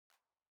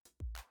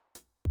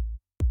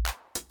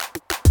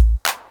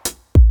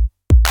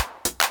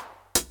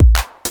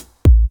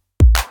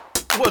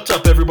What's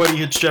up,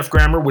 everybody? It's Jeff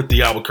Grammer with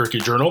the Albuquerque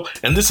Journal,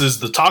 and this is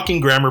the Talking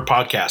Grammer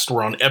podcast.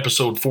 We're on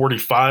episode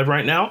 45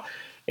 right now,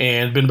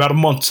 and it's been about a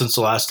month since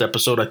the last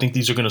episode. I think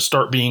these are going to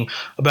start being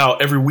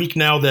about every week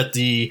now that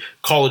the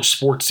college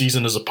sports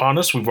season is upon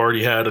us. We've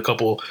already had a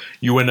couple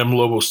UNM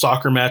Lobo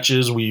soccer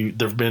matches.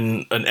 There've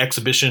been an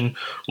exhibition.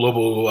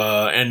 Lobo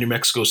and New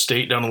Mexico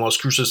State down in Las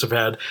Cruces have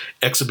had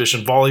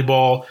exhibition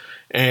volleyball,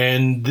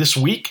 and this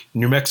week,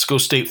 New Mexico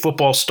State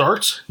football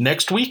starts.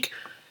 Next week,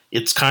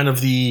 it's kind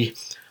of the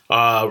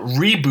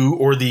reboot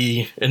or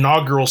the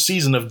inaugural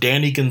season of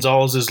Danny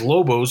Gonzalez's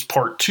Lobos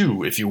Part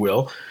 2, if you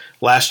will.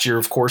 Last year,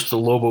 of course, the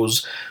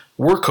Lobos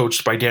were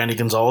coached by Danny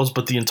Gonzalez,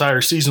 but the entire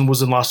season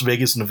was in Las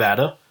Vegas,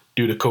 Nevada.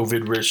 Due to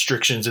COVID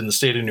restrictions in the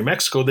state of New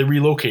Mexico, they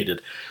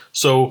relocated.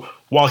 So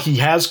while he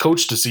has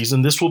coached a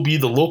season, this will be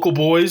the local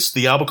boys,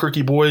 the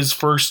Albuquerque boys'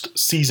 first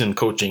season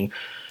coaching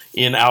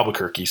in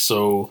Albuquerque.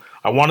 So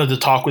I wanted to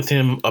talk with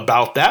him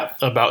about that,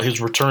 about his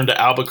return to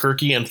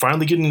Albuquerque and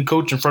finally getting to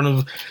coach in front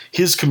of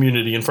his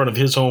community, in front of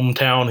his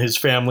hometown, his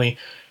family.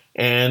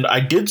 And I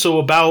did so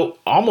about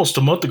almost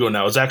a month ago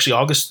now. It was actually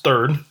August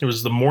 3rd. It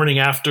was the morning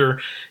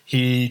after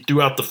he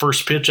threw out the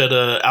first pitch at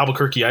a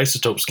Albuquerque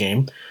Isotopes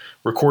game.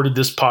 Recorded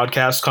this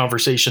podcast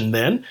conversation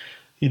then.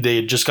 They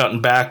had just gotten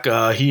back,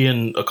 he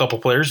and a couple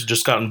players had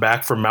just gotten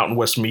back from Mountain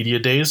West Media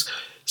Days.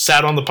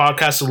 Sat on the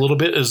podcast a little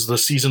bit as the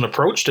season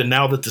approached, and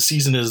now that the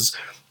season is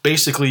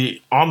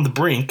basically on the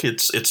brink, it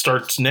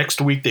starts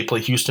next week. They play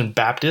Houston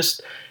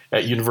Baptist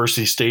at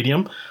University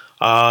Stadium.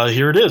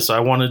 Here it is. I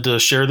wanted to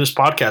share this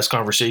podcast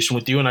conversation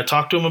with you, and I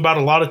talked to him about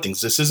a lot of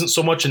things. This isn't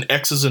so much an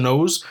X's and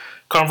O's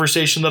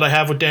conversation that I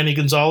have with Danny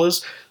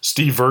Gonzalez.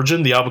 Steve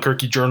Virgin, the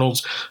Albuquerque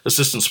Journal's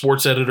assistant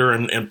sports editor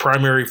and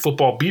primary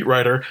football beat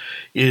writer,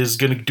 is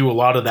going to do a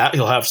lot of that.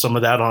 He'll have some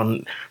of that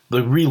on the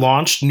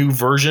relaunched new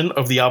version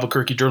of the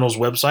Albuquerque Journal's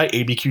website,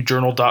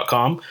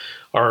 abqjournal.com.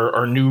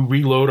 Our new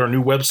reload, our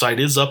new website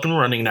is up and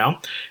running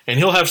now. And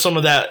he'll have some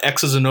of that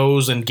X's and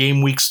O's and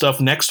game week stuff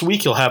next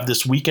week. He'll have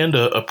this weekend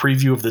a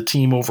preview of the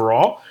team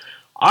overall.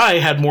 I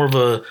had more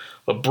of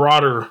a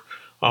broader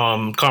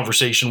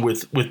conversation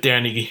with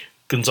Danny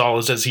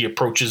Gonzalez as he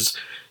approaches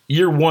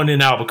year one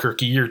in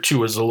Albuquerque, year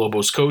two as the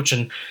Lobos coach,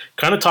 and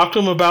kind of talked to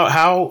him about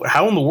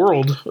how in the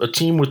world a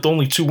team with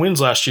only 2 wins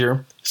last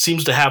year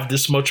seems to have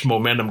this much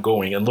momentum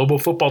going. And Lobo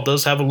football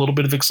does have a little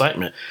bit of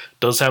excitement,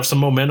 does have some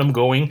momentum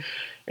going,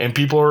 and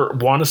people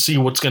want to see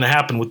what's going to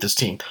happen with this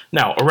team.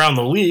 Now, around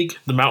the league,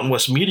 the Mountain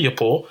West Media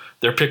Poll,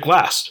 they're picked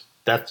last.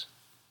 That,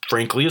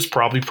 frankly, is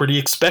probably pretty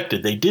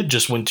expected. They did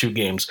just win 2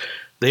 games.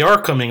 They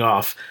are coming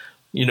off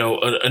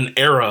an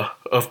era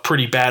of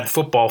pretty bad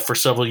football for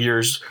several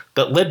years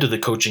that led to the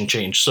coaching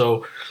change.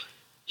 So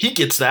he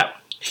gets that.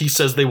 He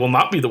says they will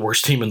not be the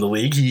worst team in the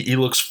league. He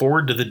looks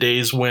forward to the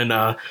days when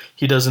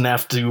he doesn't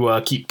have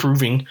to keep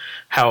proving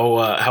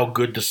how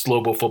good this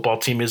Lobo football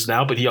team is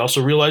now. But he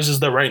also realizes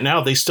that right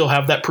now they still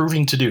have that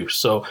proving to do.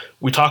 So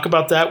we talk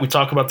about that. We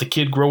talk about the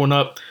kid growing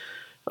up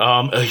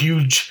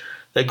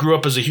that grew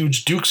up as a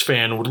huge Dukes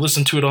fan, would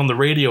listen to it on the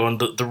radio on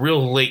the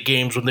real late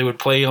games when they would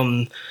play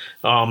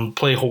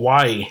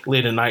Hawaii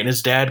late at night, and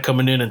his dad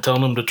coming in and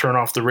telling him to turn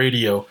off the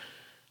radio,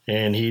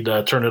 and he'd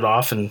turn it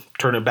off and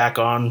turn it back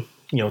on,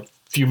 a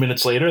few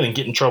minutes later, and then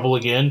get in trouble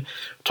again.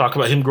 Talk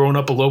about him growing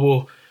up a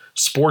Lobo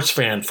sports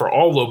fan for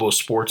all Lobo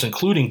sports,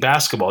 including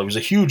basketball. He was a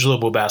huge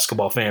Lobo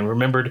basketball fan.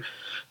 Remembered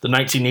the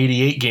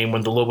 1988 game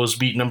when the Lobos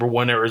beat number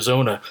 1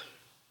 Arizona.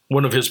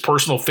 One of his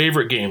personal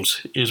favorite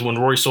games is when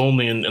Royce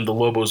Olney and the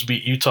Lobos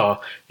beat Utah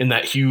in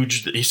that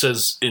huge, he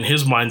says, in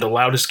his mind, the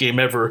loudest game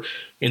ever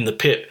in the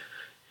pit.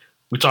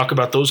 We talk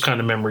about those kind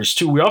of memories,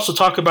 too. We also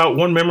talk about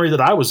one memory that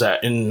I was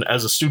at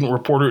as a student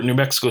reporter at New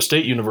Mexico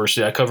State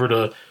University. I covered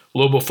a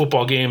Lobo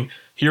football game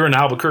here in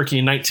Albuquerque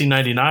in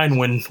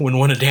 1999 when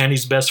one of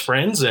Danny's best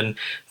friends, and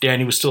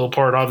Danny was still a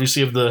part,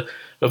 obviously, of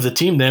the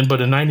team then, but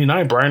in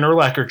 99, Brian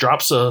Urlacher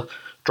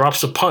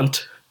drops a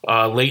punt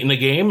late in the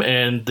game,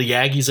 and the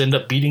Aggies end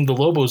up beating the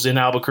Lobos in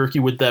Albuquerque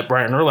with that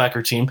Brian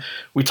Urlacher team.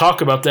 We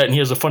talk about that, and he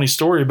has a funny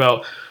story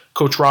about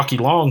Coach Rocky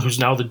Long, who's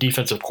now the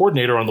defensive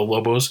coordinator on the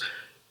Lobos.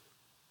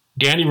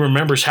 Danny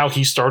remembers how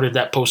he started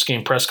that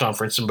post-game press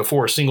conference, and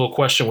before a single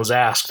question was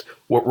asked,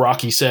 what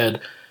Rocky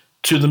said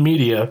to the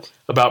media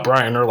about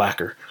Brian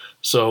Urlacher.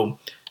 So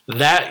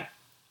that,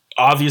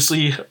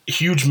 obviously,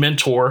 huge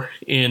mentor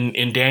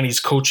in Danny's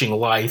coaching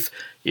life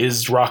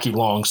is Rocky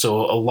Long.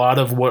 So a lot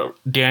of what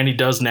Danny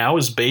does now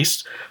is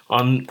based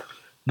on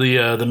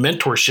the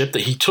mentorship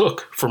that he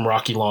took from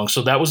Rocky Long.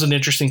 So that was an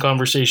interesting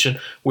conversation.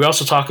 We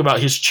also talk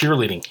about his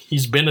cheerleading.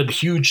 He's been a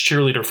huge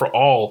cheerleader for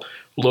all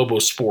Lobo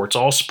sports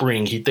all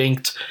spring. He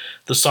thanked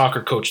the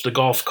soccer coach, the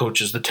golf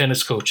coaches, the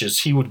tennis coaches.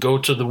 He would go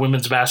to the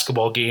women's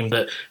basketball game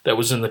that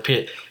was in the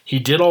pit. He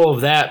did all of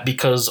that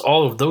because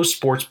all of those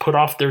sports put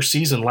off their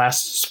season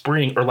last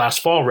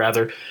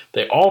fall.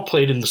 They all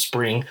played in the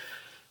spring,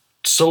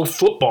 so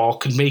football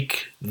could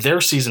make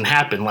their season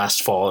happen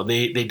last fall.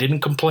 They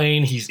didn't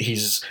complain.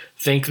 He's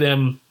thanked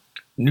them.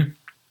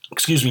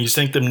 He's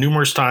thanked them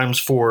numerous times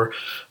for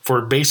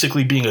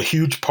basically being a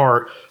huge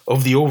part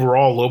of the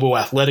overall Lobo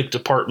athletic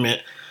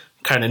department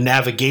kind of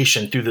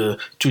navigation through the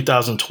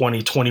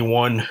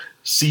 2020-21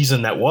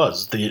 season that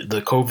was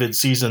the COVID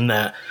season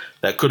that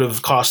could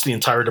have cost the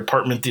entire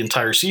department the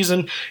entire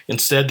season.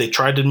 Instead, they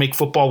tried to make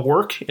football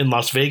work in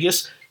Las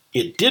Vegas.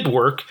 It did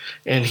work,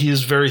 and he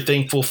is very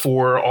thankful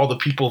for all the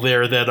people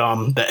there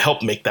that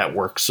helped make that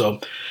work. So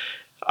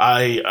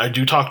I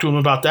do talk to him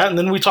about that, and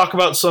then we talk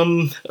about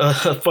some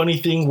funny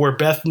thing where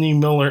Bethany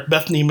Miller,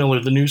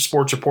 the news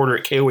sports reporter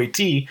at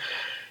KOAT,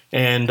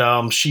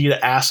 and she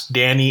asked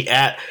Danny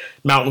at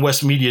Mountain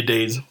West Media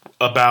Days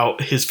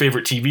about his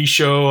favorite TV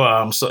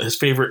show, so his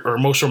favorite or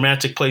most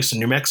romantic place in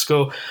New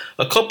Mexico.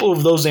 A couple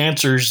of those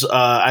answers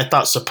I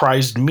thought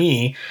surprised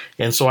me,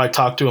 and so I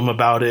talked to him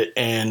about it,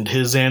 and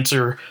his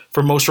answer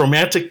for most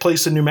romantic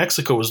place in New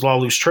Mexico was La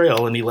Luz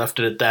Trail, and he left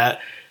it at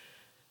that.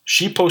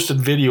 She posted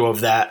video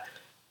of that.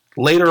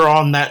 Later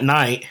on that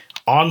night,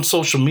 on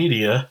social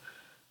media,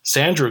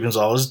 Sandra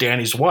Gonzalez,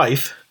 Danny's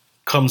wife,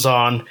 comes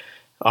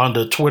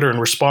onto Twitter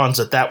and responds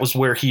that was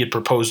where he had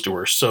proposed to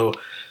her. So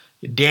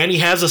Danny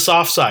has a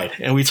soft side,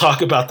 and we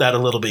talk about that a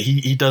little bit.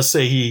 He does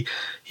say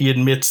he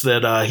admits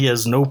that he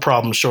has no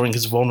problem showing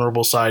his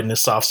vulnerable side and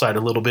his soft side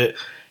a little bit,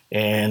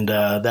 and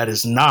that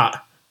is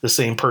not the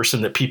same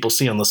person that people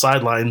see on the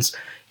sidelines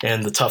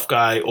and the tough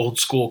guy, old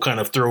school kind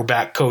of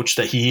throwback coach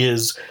that he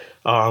is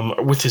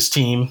with his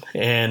team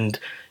and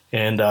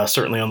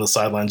certainly on the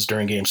sidelines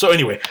during games. So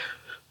anyway,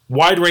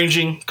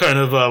 wide-ranging, kind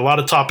of a lot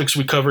of topics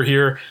we cover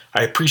here.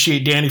 I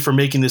appreciate Danny for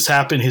making this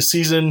happen. His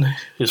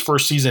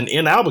first season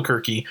in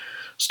Albuquerque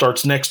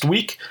starts next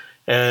week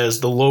as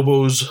the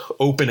Lobos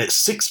open at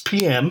 6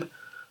 p.m.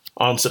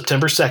 on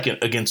September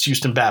 2nd against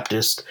Houston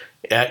Baptist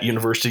at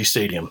University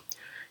Stadium.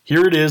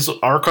 Here it is,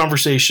 our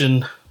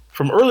conversation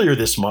from earlier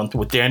this month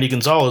with Danny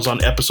Gonzalez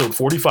on episode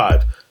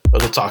 45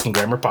 of the Talking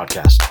Grammer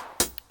podcast.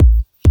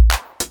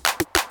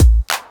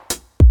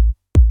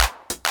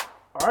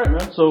 All right,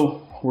 man,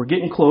 so we're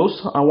getting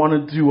close. I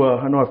wanted to,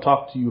 I know I've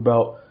talked to you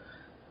about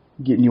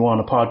getting you on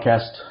a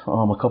podcast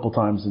a couple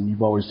times, and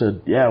you've always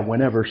said, yeah,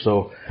 whenever.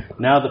 So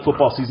now that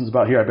football season's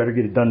about here, I better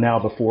get it done now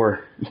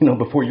before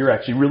you're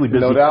actually really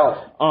busy. No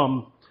doubt.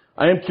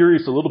 I am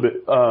curious a little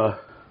bit,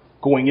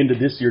 going into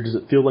this year, does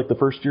it feel like the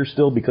first year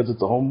still because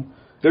it's a home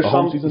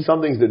season?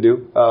 Some things that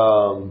do.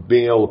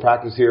 Being able to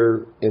practice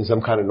here in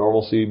some kind of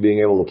normalcy, being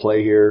able to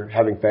play here,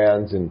 having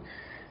fans, and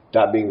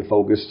that being the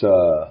focus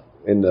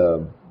in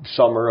the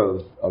summer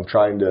of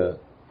trying to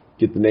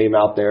get the name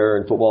out there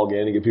in football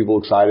again and get people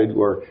excited.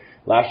 Where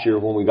last year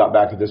when we got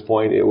back to this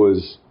point, it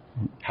was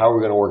how are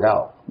we going to work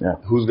out? Yeah.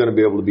 Who's going to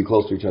be able to be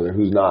close to each other?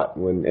 Who's not?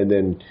 And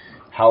then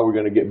how are we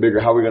going to get bigger?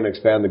 How are we going to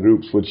expand the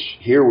groups? Which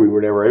here we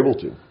were never able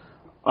to.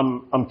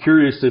 I'm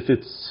curious if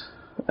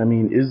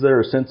is there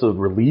a sense of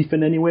relief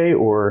in any way,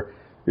 or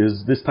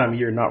is this time of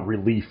year not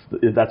relief?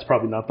 That's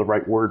probably not the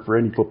right word for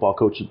any football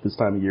coach at this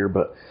time of year,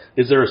 but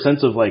is there a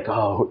sense of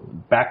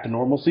back to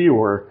normalcy,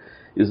 or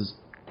is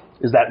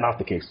that not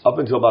the case? Up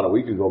until about a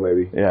week ago,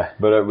 maybe. Yeah.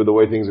 But with the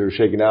way things are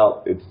shaking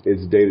out,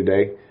 it's day to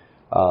day.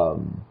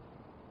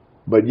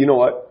 But you know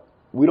what?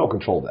 We don't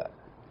control that.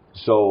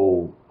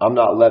 So I'm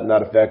not letting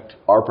that affect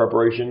our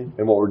preparation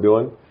and what we're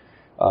doing.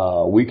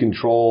 We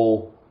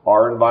control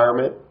our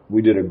environment.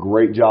 We did a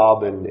great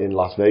job in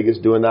Las Vegas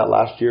doing that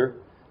last year.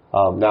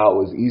 Now it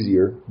was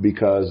easier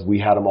because we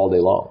had them all day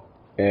long,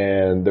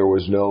 and there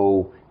was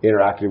no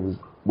interactive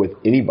with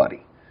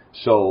anybody.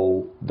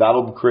 So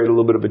that'll create a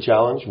little bit of a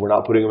challenge. We're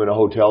not putting them in a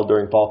hotel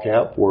during fall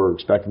camp. We're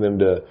expecting them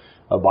to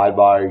abide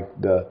by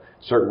the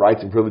certain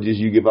rights and privileges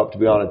you give up to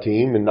be on a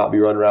team and not be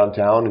running around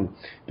town. And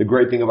the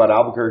great thing about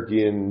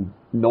Albuquerque and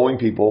knowing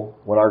people,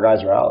 when our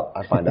guys are out,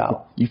 I find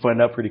out. You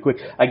find out pretty quick.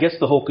 I guess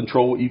the whole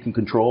control what you can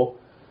control,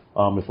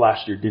 if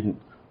last year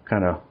didn't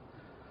kind of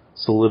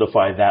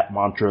solidify that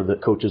mantra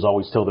that coaches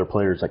always tell their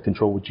players, like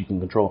control what you can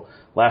control.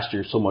 Last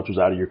year, so much was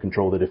out of your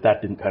control that if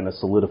that didn't kind of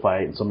solidify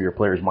it in some of your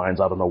players' minds,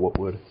 I don't know what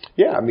would.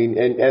 Yeah, I mean,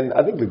 and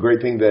I think the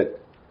great thing that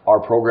our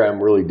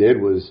program really did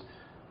was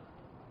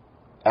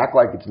act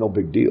like it's no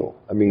big deal.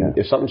 I mean,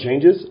 if something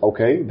changes,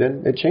 okay,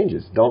 then it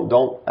changes.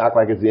 Don't act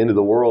like it's the end of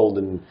the world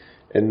and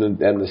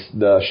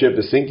the ship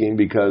is sinking,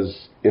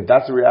 because if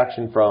that's the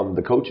reaction from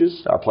the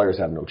coaches, our players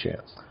have no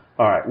chance.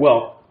 All right,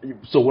 well,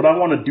 so what I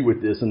want to do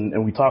with this,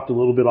 and we talked a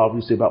little bit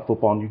obviously about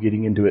football and you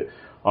getting into it,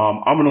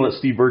 I'm going to let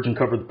Steve Virgin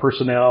cover the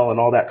personnel and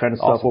all that kind of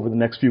stuff over the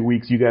next few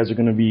weeks. You guys are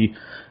going to be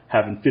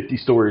having 50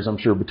 stories, I'm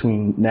sure,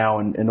 between now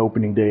and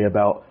opening day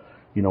about,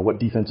 what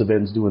defensive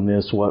end's doing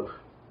this, what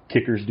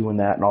kickers doing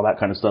that, and all that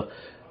kind of stuff.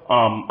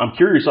 I'm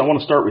curious. I want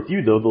to start with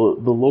you, though,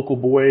 the local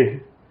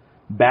boy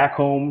back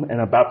home and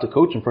about to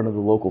coach in front of the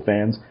local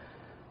fans.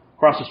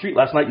 Across the street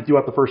last night, you threw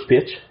out the first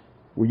pitch.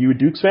 Were you a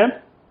Dukes fan?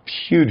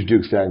 Huge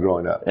Dukes fan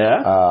growing up.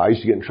 Yeah? I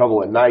used to get in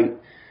trouble at night.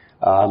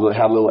 I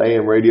had a little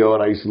AM radio,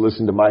 and I used to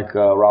listen to Mike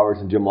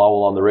Roberts and Jim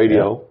Lowell on the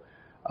radio,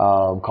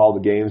 call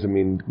the games. I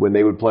mean, when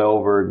they would play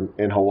over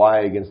in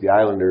Hawaii against the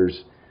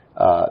Islanders,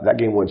 that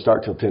game wouldn't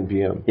start till 10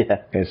 p.m.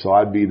 Yeah. And so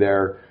I'd be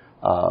there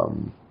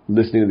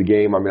listening to the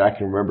game. I mean, I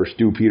can remember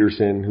Stu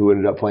Peterson, who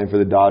ended up playing for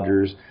the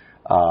Dodgers,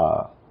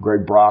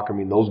 Greg Brock. I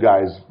mean, those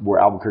guys were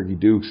Albuquerque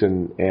Dukes,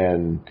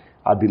 and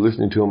I'd be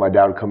listening to him. My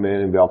dad would come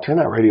in and be, "I'll turn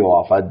that radio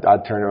off."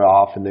 I'd turn it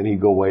off, and then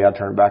he'd go away. I'd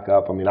turn it back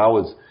up. I mean, I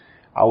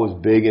was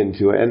big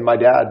into it. And my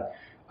dad,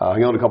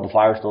 he owned a couple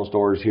Firestone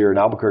stores here in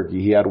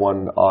Albuquerque. He had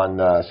one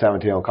on San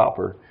Mateo and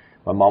Copper.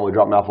 My mom would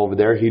drop me off over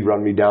there. He'd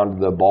run me down to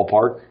the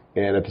ballpark,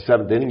 and at the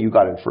 7th inning, you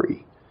got in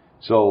free.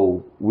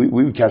 So we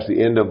would catch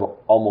the end of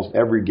almost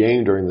every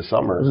game during the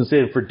summer. I was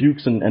going to say, for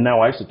Dukes and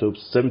now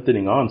Isotopes, 7th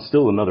inning on,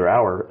 still another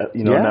hour,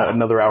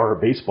 another hour of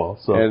baseball.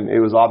 So. And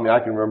it was odd. I mean, I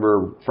can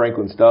remember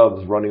Franklin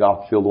Stubbs running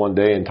off the field one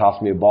day and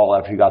tossed me a ball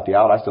after he got the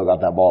out. I still got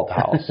that ball at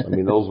the house. I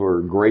mean, those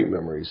were great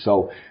memories.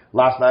 So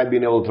last night,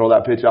 being able to throw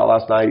that pitch out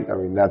last night, I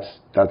mean, that's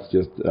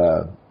just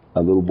a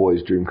little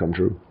boy's dream come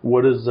true.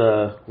 What does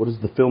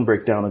the film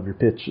breakdown of your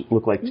pitch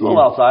look like to you? A little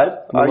outside.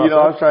 I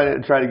was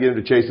trying to get him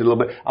to chase it a little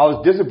bit. I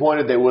was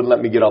disappointed they wouldn't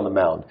let me get on the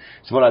mound.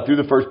 So when I threw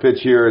the first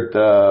pitch here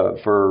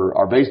for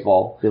our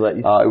baseball, they let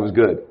you? It was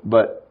good.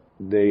 But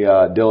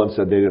Dylan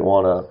said they didn't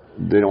want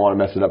to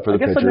mess it up for the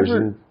pitchers.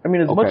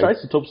 Much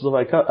Isotopes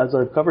as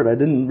I've covered, I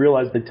didn't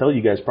realize they tell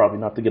you guys probably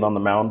not to get on the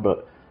mound,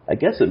 but I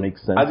guess it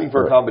makes sense. I think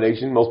for a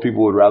combination, most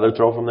people would rather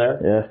throw from there.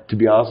 Yeah. To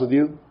be honest with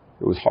you,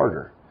 it was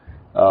harder.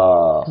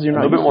 A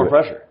little bit more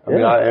pressure.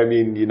 I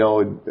mean, you throw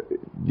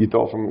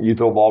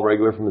a ball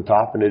regular from the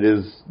top, and it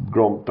is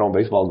throwing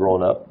baseball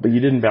growing up. But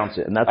you didn't bounce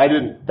it, and I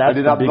didn't bounce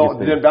it,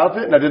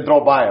 and I didn't throw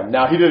it by him.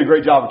 Now he did a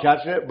great job of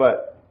catching it,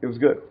 but it was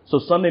good. So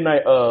Sunday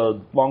night,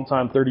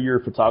 longtime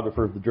 30-year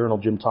photographer of the Journal,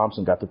 Jim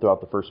Thompson, got to throw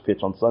out the first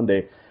pitch on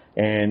Sunday,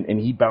 and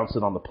he bounced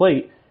it on the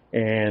plate.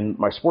 And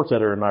my sports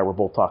editor and I were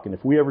both talking.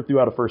 If we ever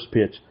threw out a first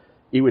pitch,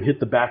 it would hit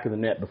the back of the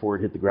net before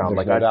it hit the ground.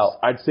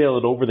 I'd sail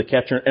it over the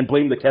catcher and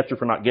blame the catcher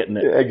for not getting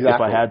it if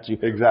I had to.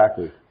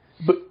 Exactly.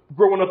 But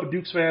growing up a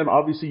Dukes fan,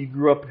 obviously you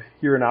grew up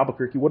here in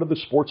Albuquerque. What other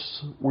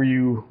sports were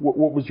you?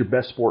 What was your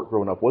best sport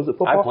growing up? Was it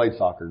football? I played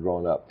soccer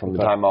growing up from the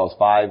time I was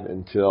 5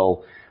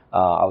 until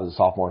I was a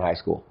sophomore in high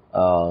school.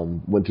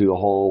 Went through the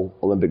whole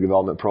Olympic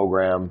development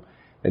program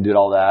and did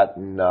all that.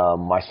 And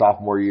my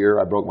sophomore year,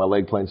 I broke my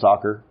leg playing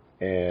soccer.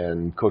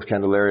 And Coach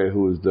Candelaria,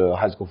 who was the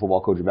high school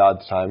football coach of Valley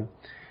at the time,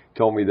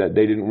 told me that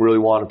they didn't really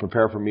want to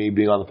prepare for me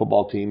being on the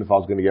football team if I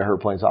was going to get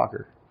hurt playing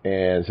soccer.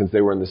 And since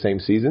they were in the same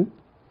season,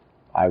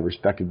 I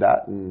respected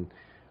that and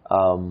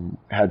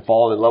had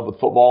fallen in love with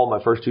football in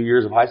my first 2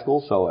 years of high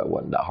school, so it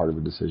wasn't that hard of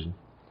a decision.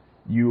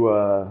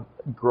 You,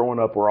 growing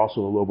up, were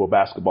also a Lobo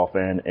basketball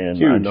fan, and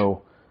Huge. I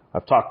know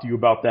I've talked to you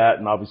about that,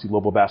 and obviously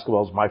Lobo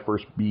basketball is my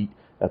first beat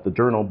at the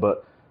Journal,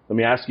 but let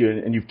me ask you,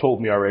 and you've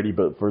told me already,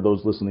 but for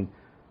those listening,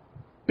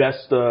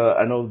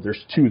 I know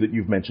there's 2 that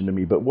you've mentioned to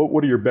me, but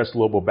what are your best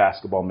Lobo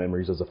basketball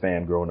memories as a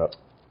fan growing up?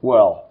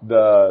 Well,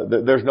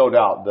 there's no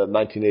doubt the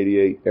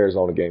 1988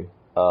 Arizona game.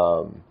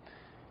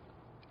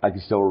 I can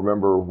still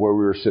remember where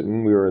we were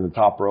sitting. We were in the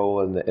top row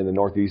in the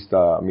Northeast.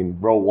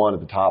 Row 1 at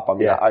the top.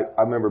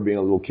 I remember being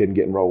a little kid and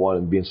getting row 1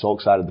 and being so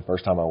excited the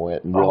first time I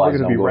went and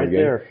realizing I'm going to be right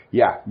there.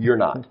 Yeah, you're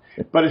not,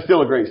 but it's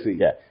still a great seat.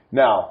 Yeah.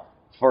 Now,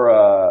 for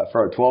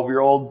a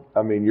 12-year-old,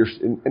 you're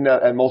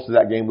and most of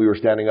that game we were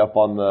standing up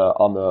on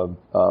the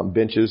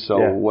benches,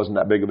 so It wasn't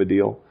that big of a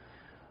deal.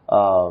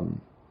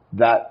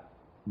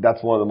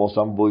 That's one of the most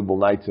unbelievable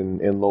nights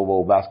in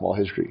Lobo basketball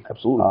history.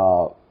 Absolutely.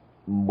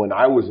 When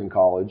I was in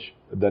college,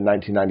 the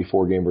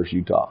 1994 game versus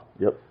Utah.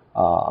 Yep.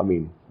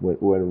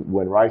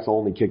 When Rice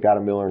only kicked out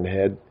of Miller in the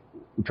head,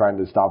 trying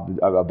to stop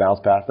a bounce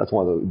pass, that's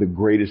one of the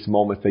greatest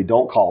moments. They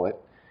don't call it,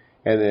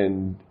 and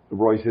then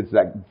Royce hits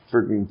that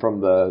freaking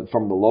from the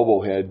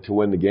Lobo head to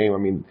win the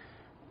game.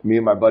 Me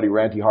and my buddy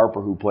Ranty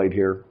Harper, who played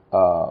here,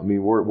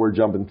 we're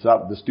jumping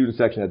up. The student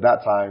section at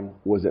that time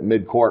was at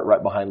mid-court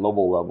right behind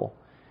Lobo level.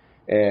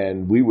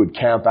 And we would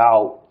camp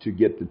out to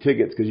get the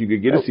tickets because you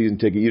could get a season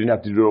ticket. You didn't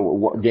have to do it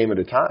one game at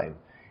a time.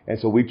 And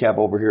so we'd camp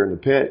over here in the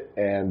pit,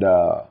 and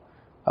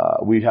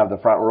we'd have the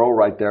front row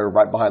right there,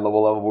 right behind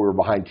Lobo level. We were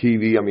behind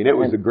TV. It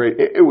was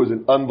it was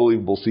an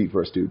unbelievable seat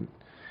for a student.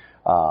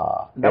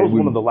 That was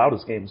one of the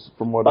loudest games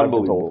from what I've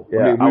been told.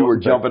 Yeah, we were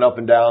jumping up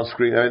and down,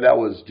 screaming. That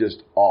was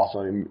just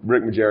awesome.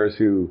 Rick Majerus,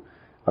 who,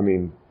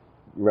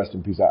 rest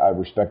in peace. I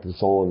respect his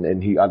soul,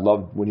 and I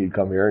loved when he'd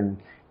come here, and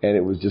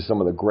it was just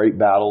some of the great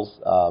battles.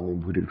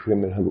 We did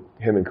him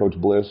and Coach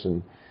Bliss,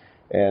 and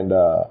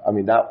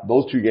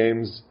those 2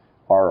 games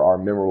are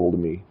memorable to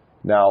me.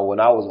 Now, when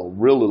I was a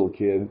real little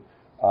kid,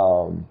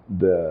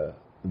 the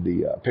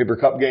paper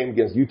cup game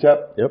against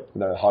UTEP,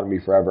 that haunted me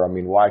forever.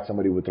 Why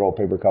somebody would throw a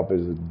paper cup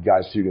as a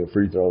guy shooting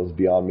free throws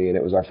beyond me, and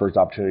it was our first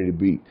opportunity to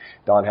beat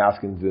Don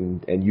Haskins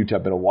and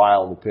UTEP in a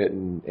while in the pit,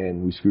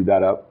 and we screwed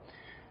that up.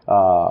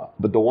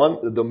 But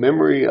the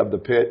memory of the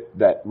pit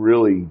that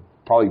really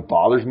probably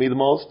bothers me the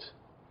most,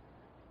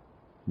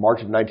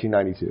 March of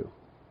 1992.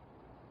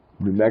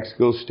 New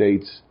Mexico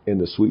State's in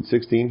the Sweet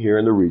 16 here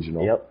in the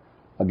regional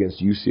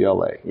against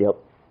UCLA. Yep.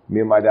 Me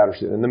and my dad are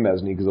sitting in the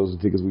mezzanine because those are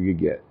the tickets we could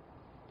get.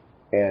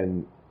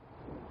 And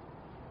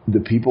the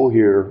people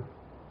here,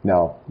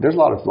 now, there's a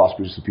lot of Las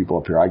Cruces people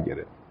up here, I get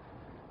it.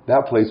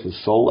 That place was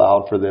so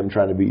loud for them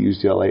trying to beat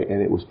UCLA,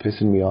 and it was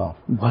pissing me off.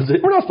 Was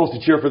it? We're not supposed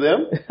to cheer for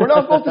them. We're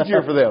not supposed to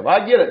cheer for them.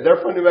 I get it.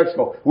 They're from New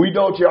Mexico. We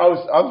don't cheer. I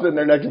was sitting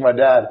there next to my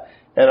dad,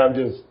 and I'm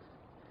just,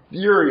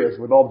 furious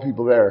with all the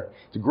people there.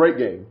 It's a great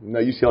game. Now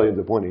UCLA ends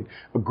up winning.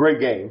 A great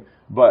game.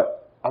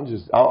 But I'm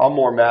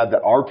more mad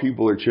that our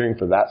people are cheering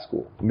for that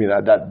school. I mean,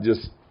 that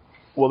just...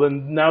 Well,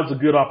 then now's a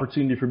good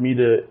opportunity for me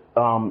to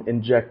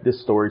inject this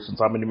story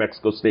since I'm a New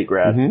Mexico State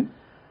grad. Mm-hmm.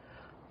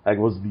 I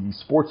was the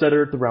sports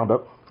editor at the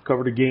Roundup.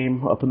 Covered a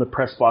game up in the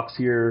press box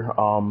here.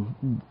 I'm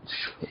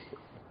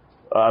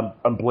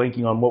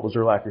blanking on what was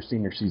Urlacher's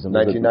senior season.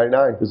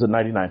 1999. It was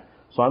 99.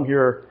 So I'm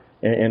here,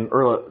 and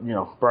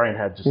Brian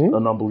had just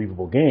an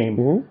unbelievable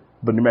game,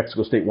 but New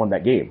Mexico State won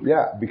that game.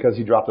 Yeah, because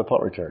he dropped a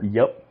punt return.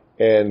 Yep.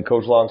 And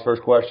Coach Long's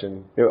first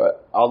question,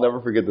 I'll never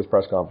forget this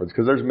press conference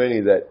because there's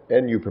many that,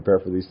 and you prepare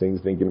for these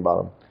things thinking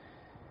about them.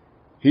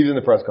 He's in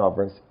the press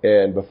conference,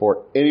 and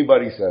before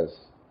anybody says,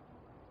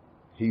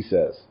 he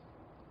says,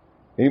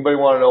 anybody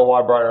want to know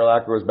why Brian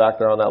Urlacher was back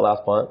there on that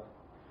last punt?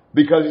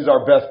 Because he's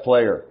our best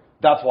player.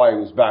 That's why he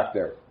was back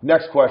there.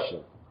 Next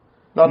question.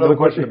 Not another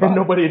question about it.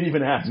 Nobody had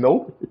even asked.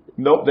 Nope,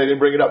 they didn't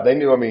bring it up. They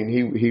knew,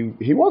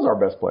 he was our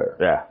best player.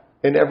 Yeah.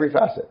 In every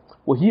facet.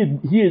 Well, he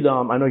had.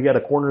 I know he had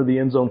a corner of the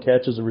end zone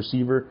catch as a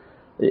receiver.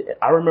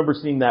 I remember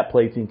seeing that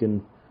play,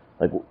 thinking,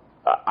 like,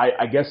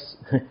 I guess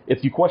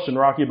if you question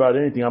Rocky about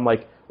anything, I'm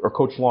like, or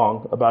Coach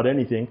Long about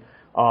anything,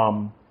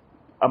 I'm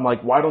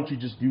like, why don't you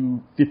just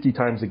do 50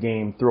 times a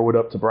game, throw it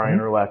up to Brian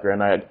Urlacher?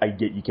 And I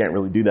get you can't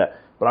really do that,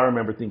 but I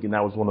remember thinking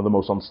that was one of the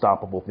most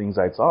unstoppable things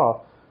I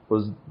saw.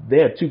 Was they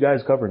had two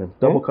guys covering him,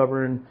 double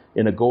covering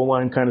in a goal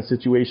line kind of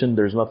situation.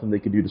 There's nothing they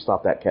could do to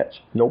stop that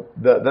catch. Nope.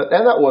 And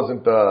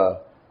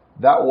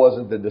that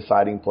wasn't the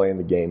deciding play in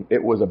the game.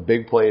 It was a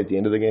big play at the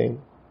end of the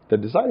game. The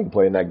deciding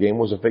play in that game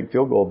was a fake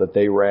field goal that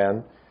they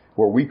ran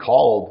where we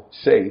called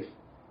safe,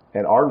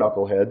 and our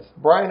knuckleheads,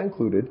 Brian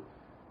included,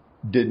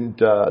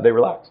 they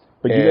relaxed.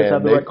 But you guys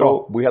had the right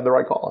call. We had the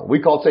right call.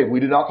 We called safe. We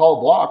did not call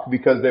a block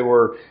because it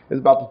was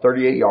about the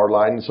 38-yard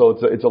line, so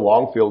it's a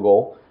long field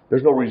goal.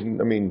 There's no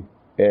reason,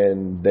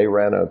 and they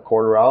ran a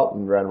corner out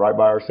and ran right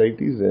by our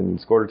safeties and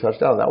scored a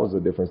touchdown. That was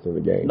the difference in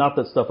the game. Not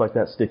that stuff like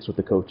that sticks with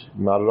the coach.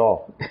 Not at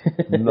all.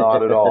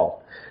 Not at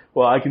all.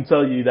 Well, I can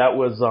tell you that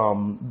was,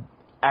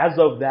 as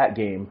of that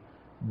game,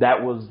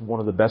 that was one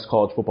of the best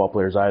college football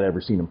players I had ever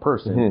seen in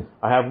person.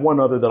 Mm-hmm. I have one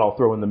other that I'll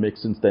throw in the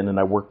mix since then, and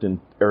I worked in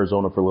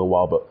Arizona for a little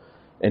while,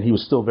 and he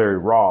was still very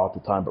raw at the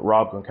time, but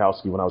Rob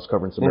Gronkowski, when I was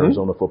covering some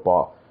Arizona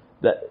football,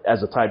 that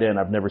as a tight end,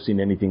 I've never seen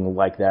anything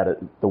like that at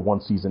the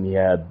one season he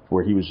had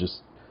where he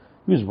was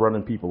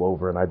running people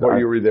over. And What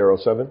year were you there,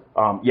 07?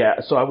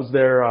 Yeah, so I was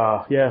there,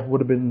 had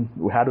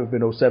to have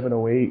been 07,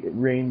 08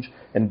 range.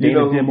 And you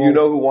know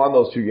who won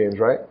those two games,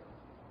 right?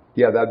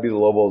 Yeah, that'd be the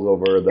Lobos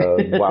over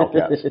the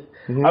Wildcats.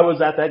 Mm-hmm. I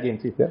was at that game,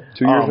 too. Yeah,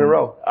 2 years in a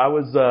row.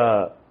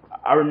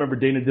 I remember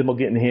Dana Dimel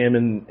getting him,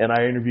 and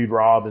I interviewed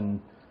Rob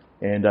and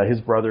his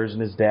brothers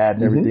and his dad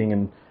and everything,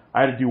 and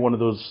I had to do one of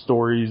those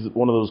stories,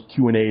 one of those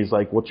Q&As,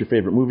 like, what's your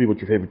favorite movie,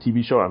 what's your favorite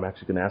TV show? I'm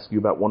actually going to ask you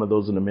about one of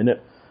those in a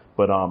minute.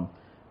 But I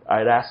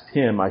had asked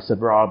him, I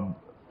said, Rob,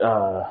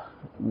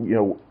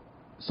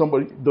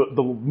 somebody,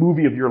 the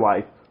movie of your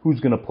life, who's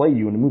going to play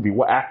you in a movie?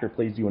 What actor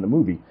plays you in a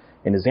movie?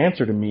 And his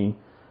answer to me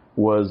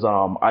was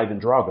Ivan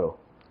Drago.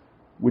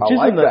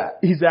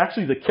 He's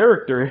actually the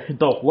character.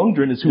 Dolph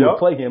Lundgren is who would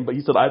play him, but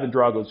he said Ivan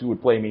Drago is who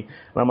would play me.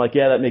 And I'm like,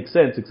 yeah, that makes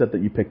sense, except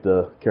that you picked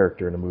the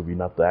character in a movie,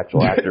 not the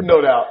actual actor.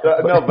 No doubt.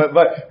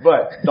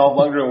 But Dolph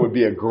Lundgren would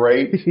be a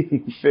great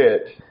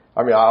fit.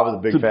 I was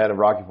a big fan of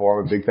Rocky IV.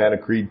 I'm a big fan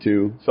of Creed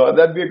 2. So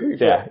that'd be a great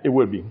fit. Yeah, it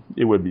would be.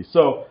 It would be.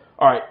 So,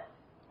 all right,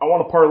 I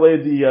want to parlay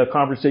the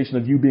conversation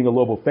of you being a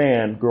Lobo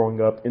fan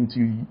growing up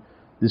into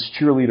this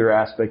cheerleader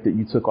aspect that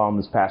you took on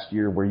this past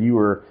year where you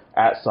were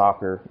at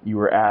soccer, you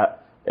were at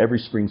every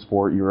spring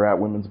sport, you were at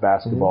women's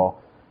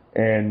basketball,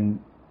 and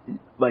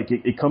like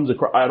it comes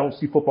across. I don't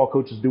see football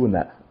coaches doing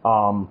that.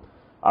 I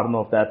don't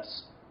know if that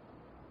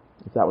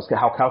was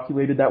how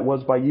calculated that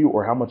was by you,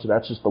 or how much of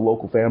that's just the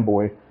local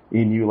fanboy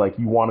in you, like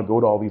you want to go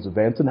to all these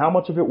events, and how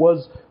much of it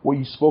was what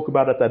you spoke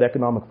about at that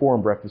economic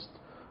forum breakfast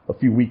a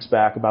few weeks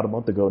back, about a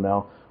month ago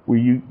now, where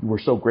you were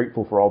so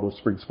grateful for all those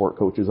spring sport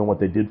coaches and what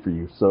they did for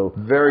you. So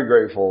very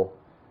grateful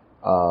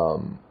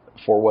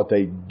for what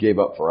they gave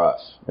up for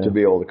us to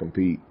be able to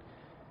compete.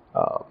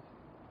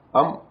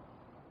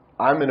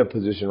 I'm in a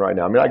position right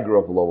now. I grew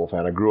up a Lobo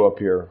fan. I grew up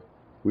here.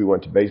 We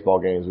went to baseball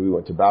games. We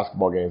went to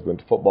basketball games. We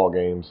went to football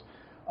games.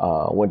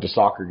 Went to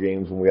soccer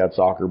games when we had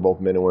soccer,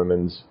 both men and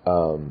women's.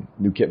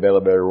 Knew Kit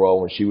Baylor very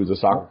well when she was a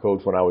soccer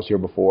coach when I was here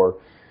before.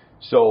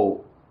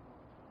 So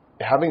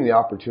having the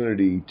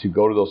opportunity to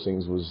go to those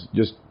things was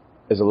just,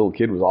 as a little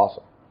kid, was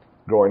awesome.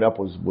 Growing up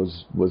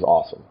was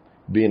awesome.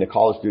 Being a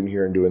college student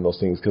here and doing those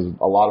things, because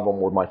a lot of them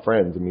were my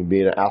friends.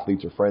 Being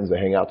athletes or friends that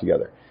hang out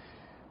together.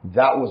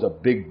 That was a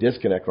big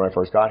disconnect when I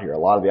first got here. A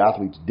lot of the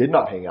athletes did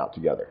not hang out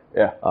together.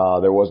 Yeah.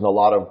 There wasn't a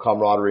lot of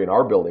camaraderie in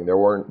our building. There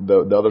weren't,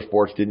 the other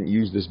sports didn't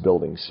use this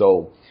building.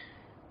 So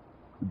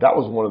that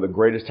was one of the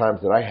greatest times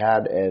that I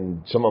had,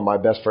 and some of my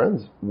best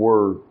friends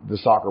were the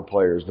soccer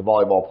players, the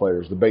volleyball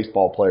players, the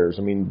baseball players.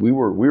 We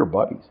were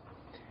buddies.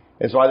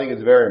 And so I think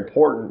it's very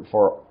important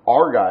for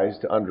our guys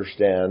to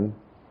understand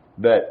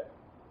that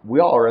we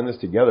all are in this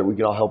together. We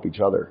can all help each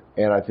other.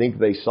 And I think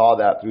they saw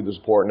that through the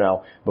sport.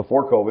 Now,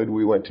 before COVID,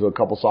 we went to a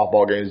couple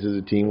softball games as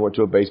a team. We went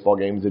to a baseball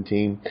game as a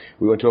team.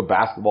 We went to a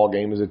basketball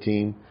game as a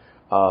team.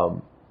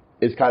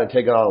 It's kind of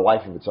taken on a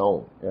life of its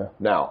own. Yeah.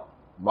 Now,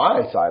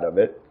 my side of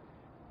it,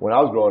 when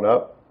I was growing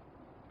up,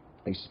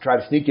 I used to try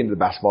to sneak into the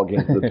basketball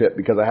games of the pit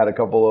because I had a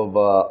couple of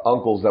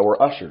uncles that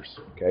were ushers,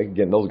 okay,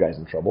 getting those guys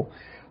in trouble.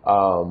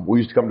 We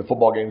used to come to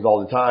football games all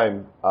the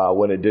time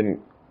when it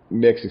didn't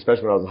mix,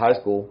 especially when I was in high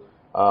school.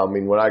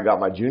 When I got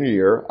my junior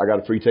year, I got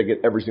a free ticket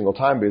every single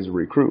time as a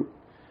recruit.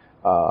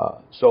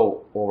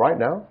 Right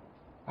now,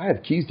 I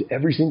have keys to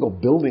every single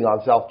building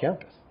on South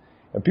Campus.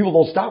 And people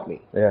don't stop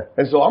me. Yeah.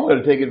 And so I'm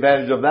going to take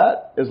advantage of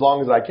that as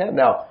long as I can.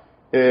 Now,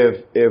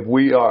 if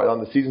we are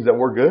on the seasons that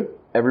we're good,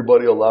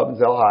 everybody will love and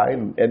say hi,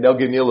 and they'll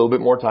give me a little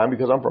bit more time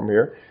because I'm from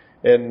here.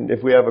 And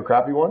if we have a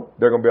crappy one,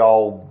 they're going to be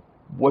all,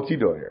 what's he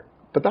doing here?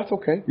 But that's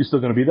okay. You're still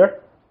going to be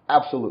there?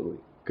 Absolutely.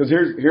 Because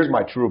here's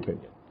my true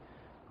opinion.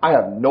 I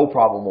have no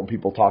problem when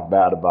people talk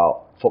bad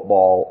about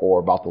football or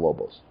about the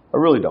Lobos. I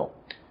really don't.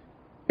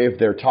 If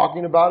they're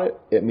talking about it,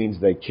 it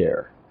means they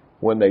care.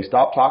 When they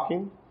stop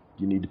talking,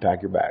 you need to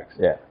pack your bags.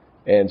 Yeah.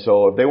 And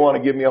so if they want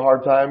to give me a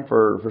hard time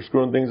for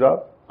screwing things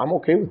up, I'm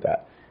okay with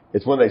that.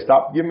 It's when they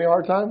stop giving me a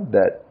hard time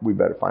that we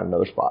better find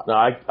another spot. No,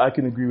 I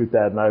can agree with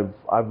that, and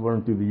I've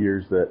learned through the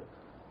years that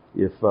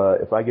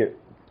if I get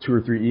 2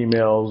 or 3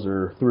 emails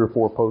or 3 or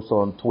 4 posts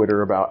on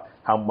Twitter about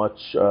how much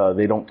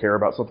they don't care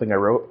about something I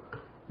wrote,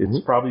 it's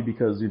probably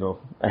because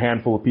a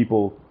handful of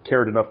people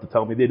cared enough to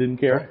tell me they didn't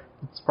care. Right.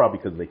 It's probably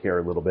because they care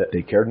a little bit.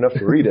 They cared enough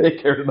to read it.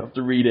 They cared enough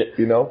to read it.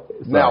 So.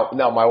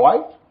 Now my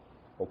wife,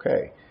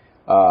 okay,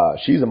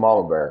 she's a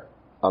mama bear.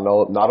 I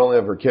know not only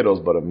of her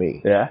kiddos, but of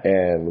me. Yeah.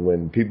 And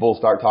when people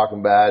start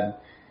talking bad,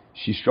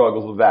 she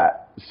struggles with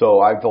that.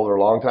 So I told her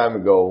a long time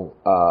ago,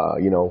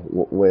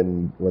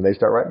 when they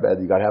start writing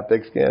bad, you got to have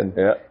thick skin.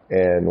 Yeah.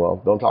 And,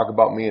 don't talk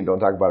about me and don't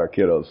talk about our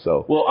kiddos.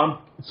 So.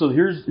 Well,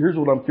 here's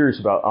what I'm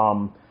curious about.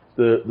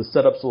 The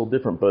setup's a little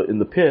different, but in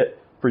the pit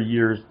for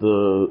years,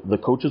 the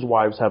coaches'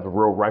 wives have a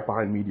row right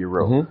behind media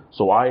row. Mm-hmm.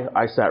 So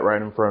I sat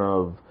right in front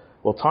of.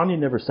 Well, Tanya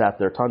never sat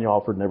there. Tanya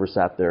Alford never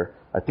sat there.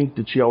 I think,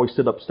 did she always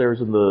sit upstairs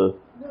in the?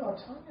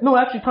 No,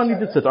 actually, Tanya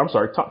did sit there. I'm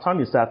sorry,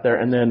 Tanya sat there,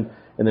 and then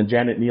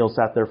Janet Neal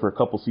sat there for a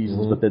couple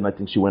seasons, but then I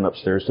think she went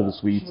upstairs to the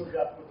suites. She moved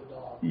up with the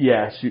dog.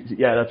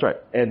 Yeah, that's right.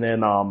 And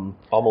then Alma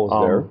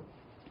was there.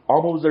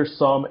 Alma was there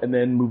some, and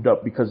then moved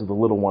up because of the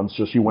little ones,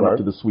 so she went up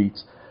to the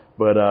suites.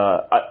 But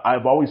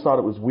I've always thought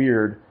it was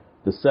weird,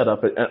 the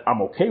setup, and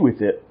I'm okay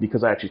with it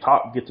because I actually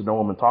get to know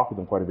them and talk with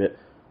them quite a bit.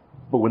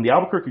 But when the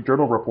Albuquerque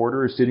Journal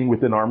reporter is sitting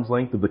within arm's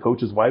length of the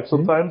coach's wife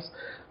sometimes,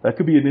 that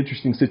could be an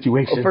interesting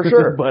situation. Oh, for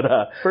sure. But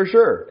for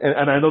sure.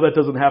 And I know that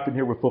doesn't happen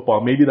here with football.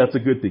 Maybe that's a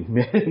good thing.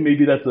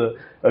 Maybe that's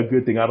a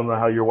good thing. I don't know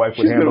how your wife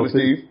would handle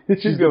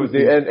it. She's good with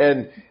Steve.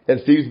 And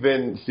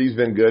Steve's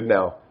been good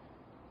now.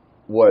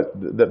 But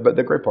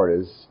the great part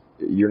is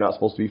you're not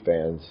supposed to be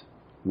fans,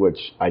 which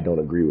I don't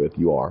agree with.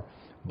 You are.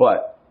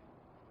 But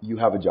you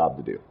have a job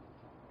to do.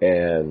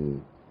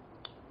 And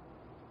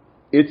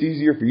it's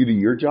easier for you to do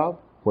your job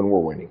when we're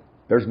winning.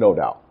 There's no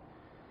doubt.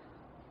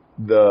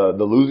 The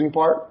losing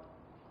part,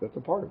 that's a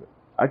part of it.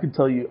 I can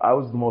tell you I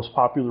was the most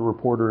popular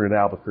reporter in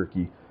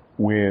Albuquerque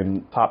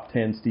when top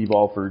 10 Steve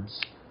Alford's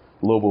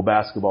Lobo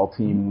basketball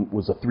team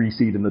was a 3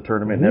 seed in the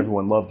tournament, and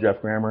everyone loved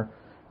Jeff Grammer.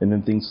 And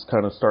then things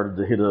kind of started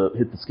to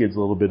hit the skids a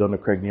little bit under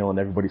Craig Neal, and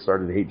everybody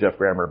started to hate Jeff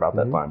Grammer about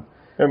that time.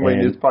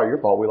 And it's probably your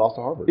fault we lost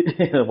to Harvard.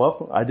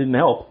 Well, I didn't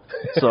help.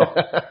 So,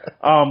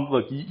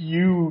 look,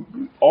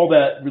 all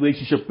that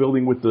relationship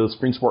building with the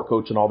spring sport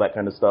coach and all that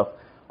kind of stuff,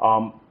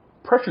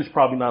 pressure is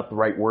probably not the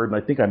right word. And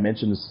I think I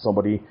mentioned this to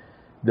somebody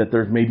that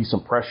there's maybe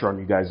some pressure on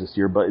you guys this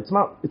year, but it's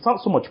not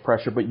so much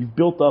pressure, but you've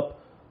built up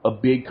a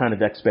big kind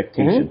of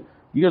expectation.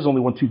 Mm-hmm. You guys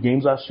only won 2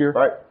 games last year.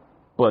 Right.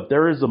 But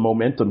there is a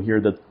momentum here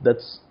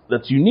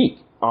that's unique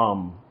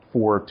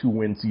for a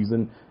 2-win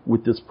season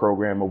with this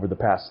program over the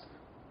past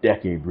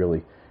decade,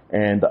 really.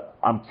 And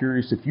I'm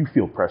curious if you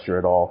feel pressure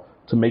at all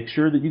to make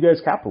sure that you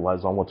guys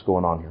capitalize on what's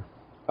going on here.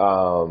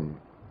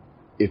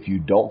 If you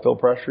don't feel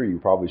pressure, you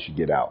probably should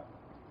get out.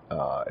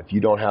 If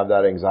you don't have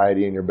that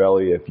anxiety in your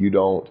belly, if you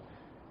don't,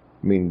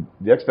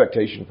 the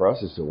expectation for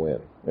us is to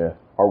win. Yeah.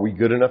 Are we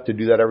good enough to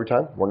do that every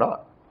time? We're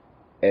not.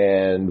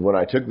 And when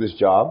I took this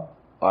job,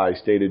 I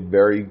stated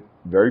very,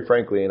 very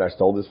frankly, and I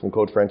stole this from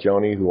Coach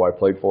Francione, who I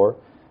played for,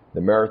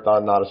 the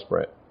marathon, not a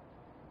sprint.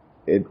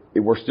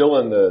 We're still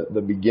in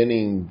the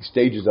beginning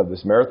stages of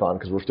this marathon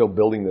because we're still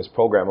building this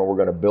program, and we're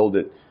going to build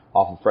it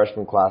off of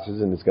freshman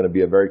classes, and it's going to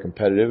be a very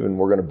competitive, and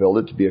we're going to build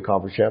it to be a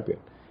conference champion.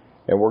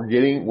 And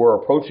we're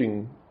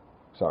approaching,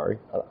 I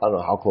don't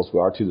know how close we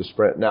are to the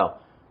sprint. Now,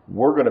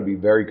 we're going to be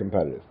very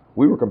competitive.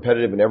 We were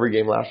competitive in every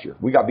game last year.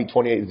 We got beat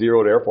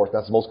 28-0 at Air Force.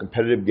 That's the most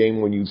competitive game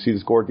when you see the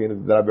score at the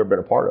end that I've ever been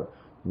a part of.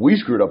 We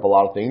screwed up a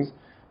lot of things.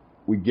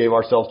 We gave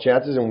ourselves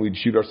chances, and we'd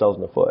shoot ourselves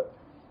in the foot.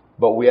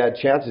 But we had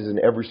chances in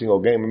every single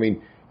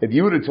game. If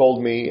you would have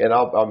told me,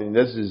 and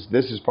this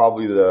is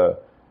probably the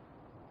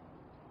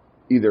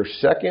either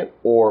second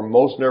or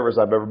most nervous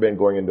I've ever been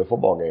going into a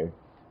football game.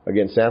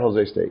 against San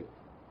Jose State.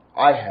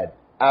 I had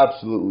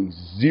absolutely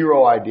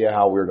zero idea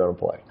how we were going to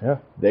play. Yeah.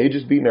 They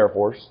just beat Air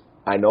Force.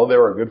 I know they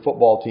were a good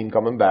football team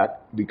coming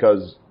back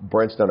because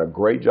Brent's done a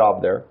great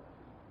job there.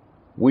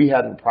 We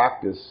hadn't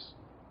practiced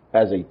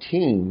as a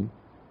team,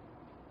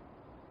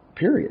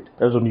 period.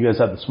 That was when you guys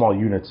had the small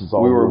units.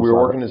 We were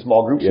working in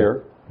small groups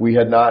here. We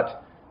didn't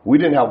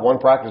have one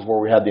practice where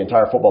we had the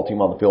entire football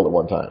team on the field at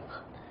one time.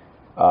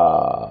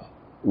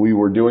 We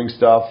were doing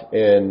stuff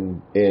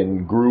in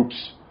groups.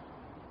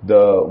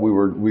 We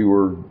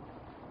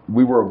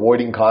were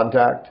avoiding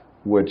contact,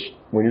 which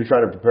when you're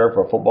trying to prepare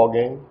for a football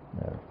game,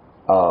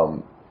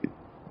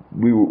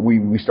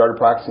 we started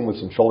practicing with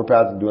some shoulder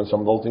pads and doing some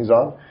of those things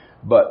on,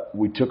 but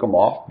we took them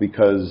off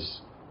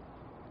because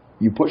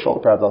you put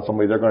shoulder pads on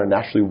somebody, they're going to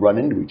naturally run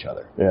into each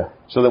other. Yeah.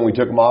 So then we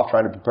took them off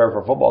trying to prepare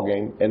for a football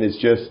game, and it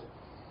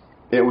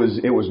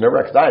was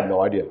nerve-wracking. I had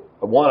no idea.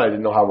 One, I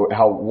didn't know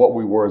what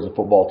we were as a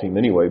football team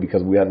anyway,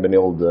 because we hadn't been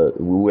able to.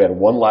 We had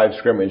one live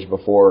scrimmage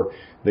before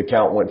the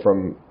count went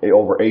from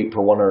over 8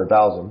 per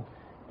 100,000,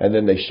 and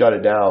then they shut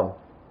it down,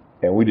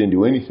 and we didn't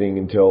do anything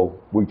until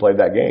we played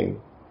that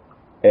game,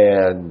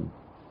 and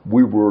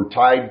we were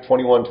tied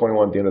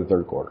 21-21 at the end of the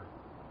third quarter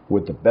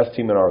with the best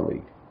team in our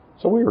league.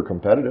 So we were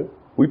competitive.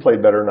 We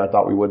played better than I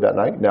thought we would that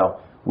night.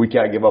 Now, we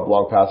can't give up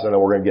long passes. I know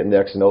we're going to get in the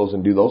X and O's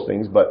and do those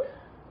things, but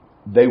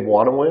they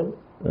want to win.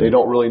 They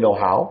don't really know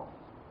how.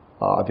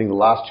 I think the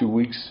last 2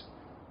 weeks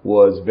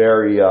was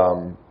very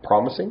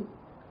promising.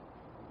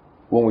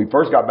 When we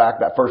first got back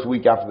that first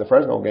week after the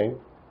Fresno game,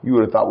 you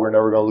would have thought we were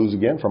never going to lose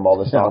again from all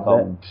this stuff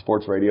on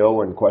sports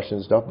radio and questions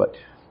and stuff, but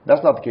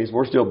that's not the case.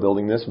 We're still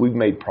building this. We've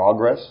made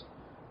progress.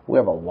 We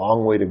have a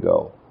long way to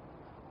go.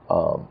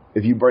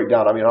 If you break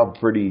down,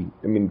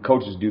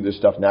 coaches do this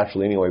stuff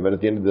naturally anyway, but at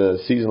the end of the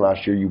season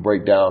last year, you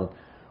break down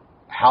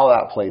how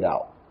that played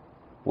out.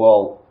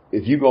 Well,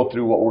 if you go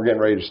through what we're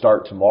getting ready to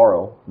start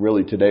tomorrow,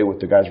 really today with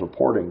the guys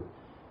reporting,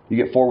 you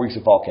get 4 weeks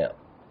of fall camp.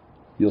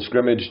 You'll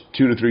scrimmage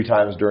 2 to 3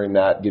 times during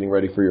that, getting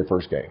ready for your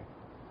first game.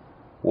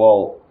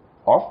 Well,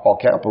 our fall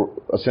camp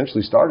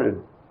essentially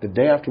started the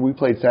day after we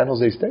played San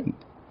Jose State.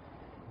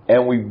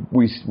 And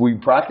we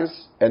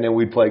practice, and then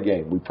we'd play a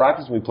game. We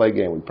practice, and we play a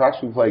game. We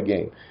practice, we play a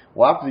game.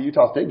 Well, after the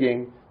Utah State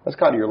game, that's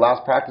kind of your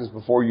last practice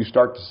before you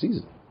start the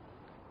season.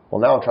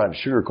 Well, now I'm trying to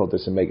sugarcoat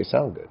this and make it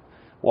sound good.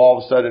 Well, all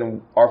of a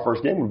sudden, our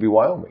first game would be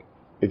Wyoming.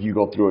 If you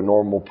go through a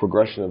normal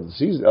progression of the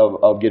season,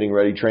 of getting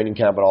ready, training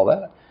camp and all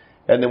that.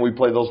 And then we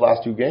play those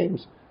last 2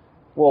 games.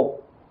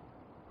 Well,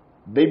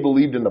 they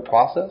believed in the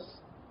process,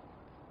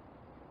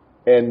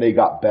 and they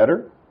got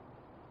better.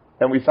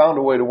 And we found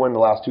a way to win the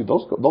last 2.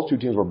 Those 2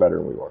 teams were better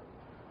than we were.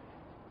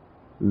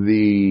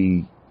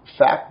 The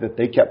fact that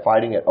they kept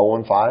fighting at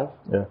 0-5,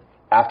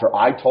 after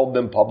I told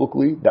them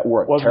publicly that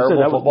we're a terrible football team.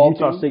 That was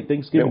the Utah State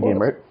Thanksgiving game,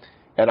 right?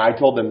 And I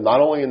told them not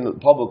only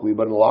publicly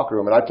but in the locker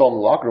room. And I told them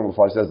in the locker room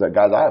before I said that,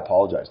 guys, I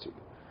apologize to you.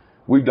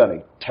 We've done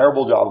a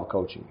terrible job of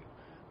coaching you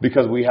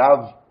because we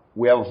have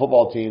a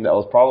football team that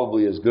was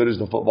probably as good as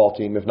the football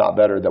team, if not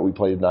better, that we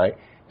played tonight,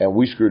 and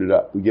we screwed it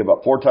up. We gave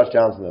up 4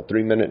 touchdowns in a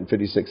 3-minute and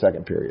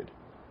 56-second period.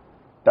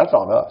 That's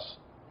on us.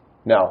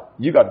 Now,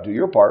 you got to do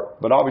your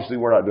part, but obviously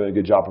we're not doing a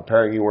good job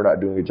preparing you. We're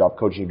not doing a good job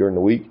coaching you during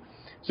the week.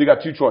 So you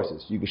got 2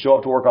 choices. You can show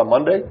up to work on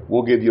Monday.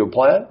 We'll give you a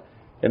plan.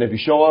 And if you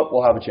show up,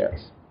 we'll have a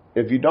chance.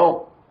 If you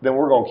don't, then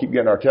we're going to keep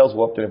getting our tails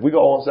whooped. And if we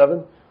go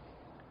 0-7,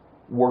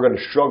 we're going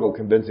to struggle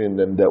convincing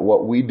them that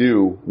what we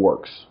do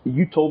works.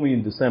 You told me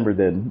in December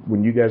then,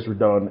 when you guys were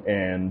done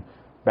and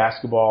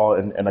basketball,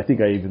 and I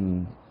think I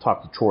even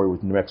talked to Troy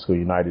with New Mexico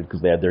United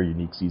because they had their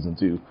unique season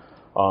too.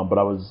 But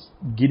I was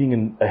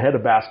getting ahead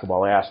of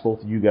basketball. I asked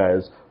both of you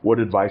guys, what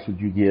advice would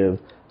you give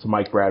to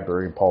Mike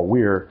Bradbury and Paul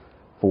Weir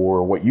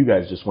for what you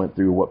guys just went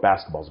through, what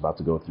basketball's about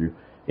to go through?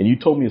 And you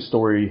told me a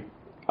story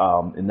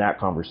in that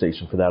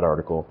conversation for that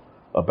article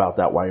about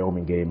that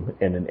Wyoming game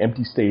and an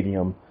empty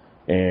stadium,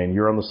 and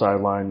you're on the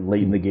sideline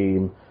late in the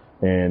game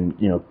and,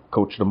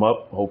 coached them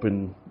up,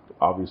 hoping,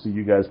 obviously,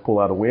 you guys pull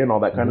out a win, all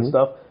that kind of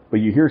stuff. But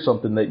you hear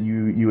something that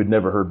you had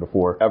never heard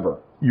before. Ever.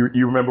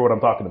 You remember what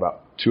I'm talking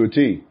about? To a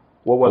T.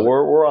 What was it?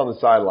 We're on the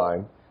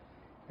sideline,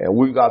 and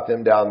we've got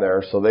them down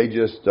there. So they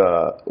just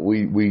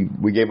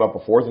we gave up a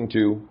 4th and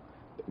 2,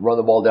 run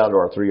the ball down to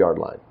our 3-yard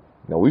line.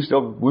 Now we've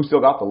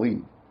still got the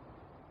lead.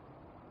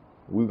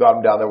 We've got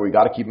them down there. We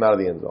got to keep them out of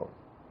the end zone.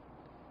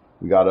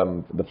 We got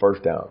them the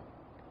first down,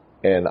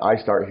 and I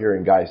start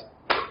hearing guys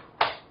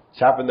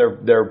tapping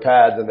their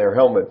pads and their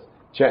helmets,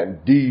 chanting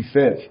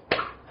defense,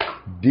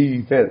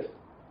 defense.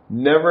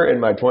 Never in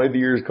my 23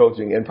 years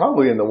coaching, and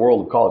probably in the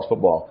world of college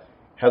football,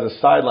 has a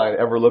sideline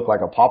ever looked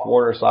like a Pop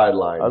Warner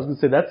sideline. I was going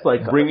to say, that's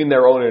like bringing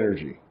their own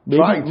energy.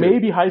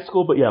 Maybe high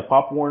school, but yeah,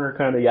 Pop Warner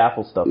kind of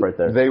Yaffle stuff right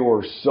there. They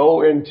were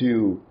so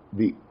into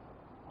the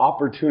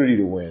opportunity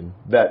to win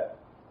that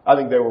I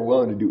think they were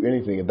willing to do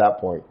anything at that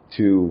point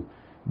to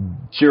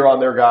cheer on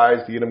their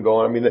guys, to get them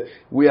going. I mean,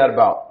 we had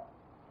about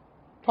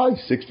probably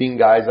 16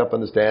 guys up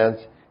in the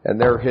stands,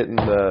 and they're hitting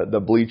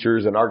the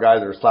bleachers, and our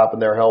guys are slapping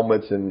their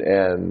helmets.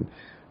 And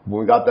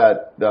when we got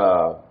that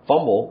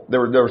fumble,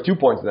 there was 2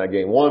 points in that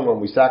game. One, when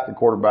we sacked the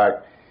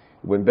quarterback,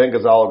 when Ben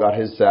Gonzalo got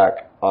his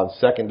sack on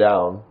second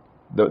down,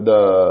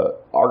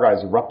 our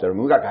guys erupted. I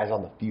mean, we got guys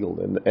on the field,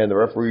 and the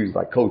referee's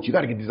like, Coach, you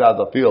got to get these out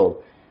of the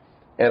field.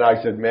 And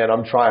I said, man,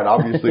 I'm trying.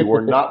 Obviously,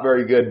 we're not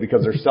very good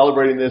because they're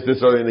celebrating this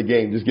early in the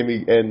game. Just give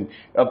me – and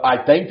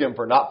I thanked him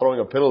for not throwing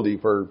a penalty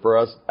for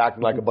us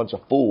acting like a bunch of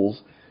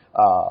fools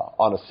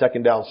on a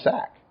second down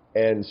sack.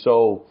 And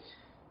so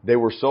they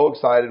were so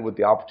excited with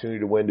the opportunity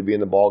to win, to be in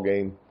the ball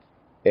game,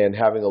 and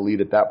having a lead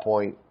at that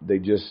point,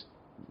 they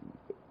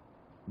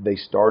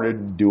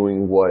started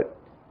doing what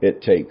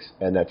it takes,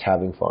 and that's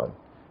having fun.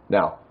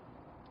 Now,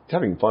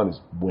 having fun is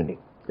winning.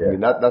 Yeah. I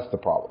mean, that's the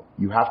problem.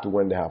 You have to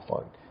win to have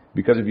fun.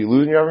 Because if you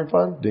lose and you're having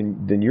fun,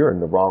 then you're in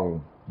the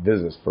wrong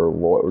business for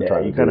what we're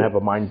trying to do. You kind of have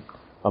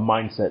a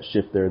mindset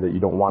shift there that you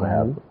don't want to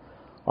have.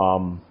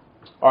 All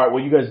right,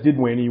 well, you guys did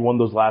win. You won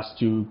those last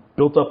two,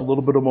 built up a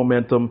little bit of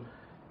momentum.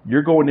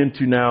 You're going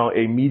into now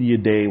a media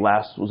day.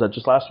 Was that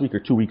just last week or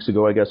 2 weeks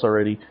ago, I guess,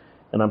 already?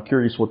 And I'm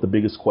curious what the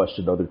biggest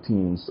question other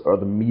teams or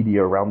the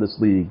media around this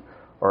league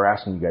are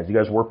asking you guys. You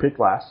guys were picked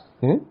last.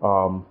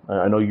 Mm-hmm.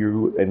 I know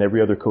you and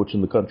every other coach in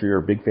the country are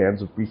big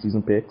fans of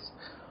preseason picks.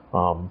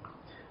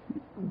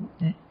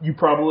 You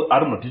probably, I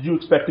don't know, did you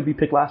expect to be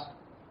picked last?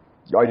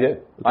 I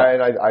did.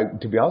 Okay. I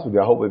to be honest with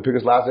you, I hope they pick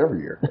us last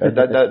every year.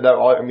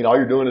 All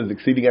you're doing is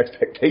exceeding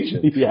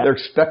expectations. Yeah. They're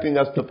expecting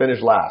us to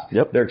finish last.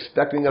 Yep. They're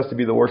expecting us to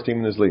be the worst team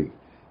in this league.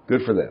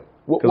 Good for them.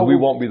 Because we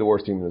won't be the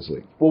worst team in this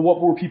league. Well,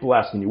 what were people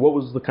asking you? What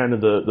was the kind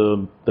of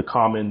the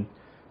common,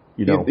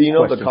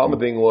 the common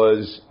thing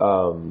was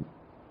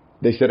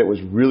they said it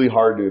was really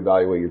hard to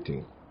evaluate your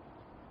team.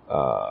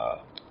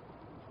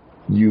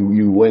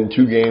 You win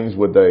 2 games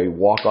with a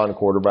walk-on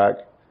quarterback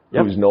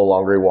who's no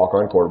longer a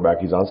walk-on quarterback.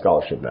 He's on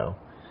scholarship now.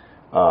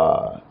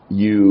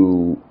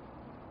 You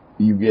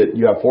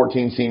have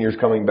 14 seniors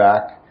coming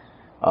back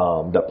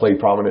that played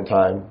prominent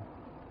time.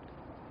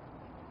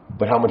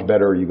 But how much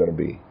better are you going to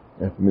be?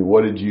 Yeah. I mean,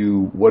 what did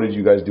you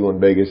guys do in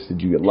Vegas?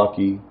 Did you get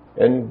lucky?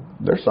 And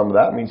there's some of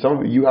that. I mean, some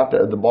of it you have to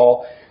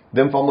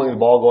them fumbling the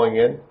ball going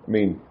in. I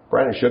mean,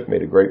 Brandon Shook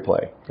made a great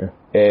play. Yeah.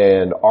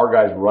 And our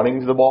guys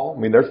running to the ball.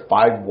 I mean, there's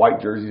 5 white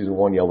jerseys and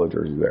 1 yellow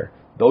jersey there.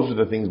 Those are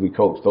the things we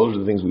coach. Those are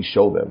the things we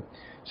show them.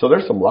 So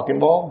there's some luck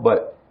involved,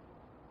 but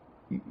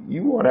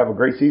you want to have a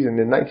great season.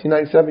 In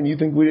 1997, you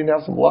think we didn't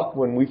have some luck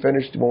when we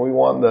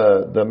won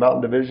the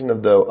Mountain Division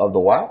of the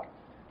WAC?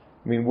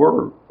 I mean,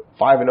 we're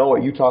 5-0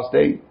 at Utah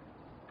State.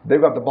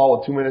 They've got the ball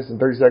with 2 minutes and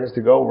 30 seconds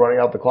to go, running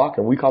out the clock,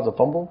 and we cause a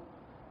fumble.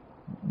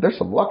 There's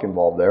some luck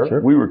involved there.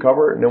 Sure. We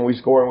recover, and then we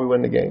score, and we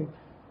win the game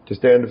to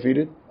stay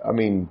undefeated. I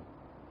mean,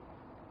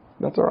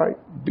 that's all right.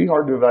 Be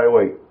hard to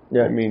evaluate.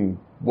 Yeah. I mean,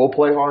 we'll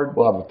play hard.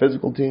 We'll have a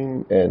physical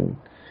team, and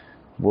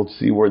we'll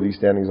see where these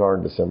standings are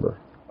in December.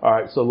 All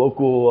right, so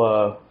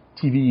local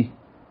TV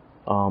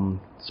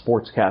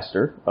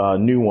sportscaster,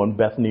 new one,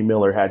 Bethany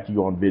Miller, had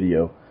you on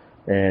video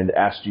and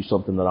asked you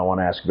something that I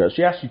want to ask you about.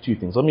 She asked you 2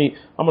 things. I'm going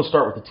to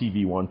start with the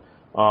TV one.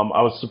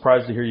 I was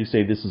surprised to hear you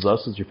say This Is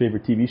Us is your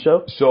favorite TV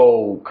show.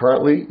 So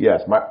currently,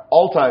 yes, my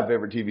all-time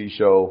favorite TV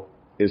show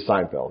is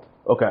Seinfeld.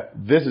 Okay.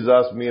 This Is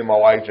Us, me and my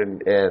wife,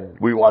 and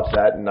we watch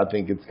that, and I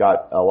think it's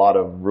got a lot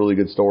of really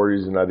good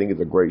stories, and I think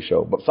it's a great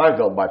show. But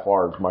Seinfeld, by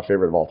far, is my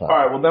favorite of all time. All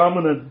right, well, then I'm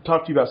going to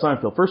talk to you about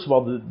Seinfeld. First of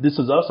all, This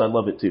Is Us, I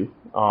love it, too.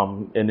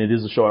 And it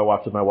is a show I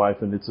watch with my wife,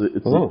 and it's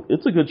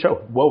a good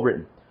show, well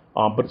written.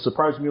 But it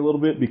surprised me a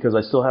little bit because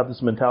I still have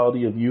this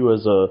mentality of you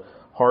as a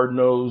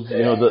hard-nosed,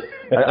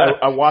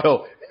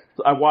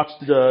 I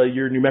watched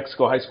your New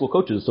Mexico High School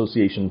Coaches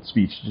Association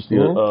speech just a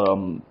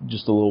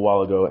little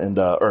while ago,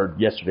 or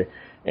yesterday,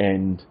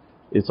 and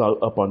it's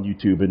up on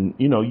YouTube. And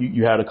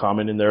you had a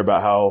comment in there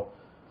about how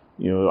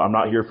I'm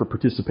not here for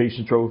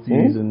participation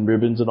trophies and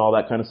ribbons and all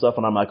that kind of stuff.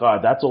 And I'm like,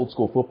 that's old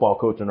school football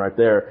coaching right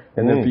there.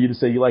 And then for you to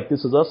say you like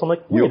This Is Us, I'm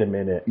like, wait a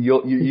minute.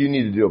 You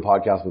need to do a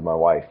podcast with my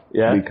wife,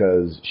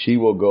 because she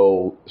will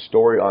go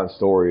story on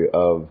story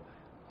of,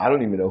 I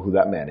don't even know who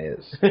that man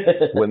is.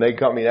 When they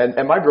come in,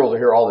 and my girls are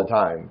here all the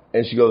time,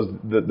 and she goes,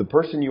 the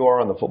person you are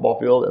on the football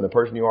field and the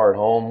person you are at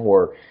home,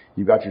 where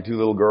you've got your 2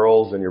 little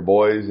girls and your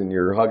boys and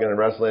you're hugging and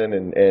wrestling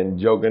and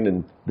joking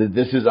and the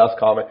This Is Us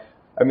comment.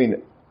 I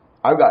mean,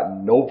 I've got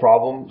no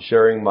problem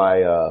sharing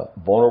my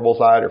vulnerable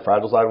side or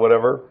fragile side,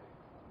 whatever,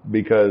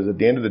 because at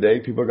the end of the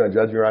day, people are going to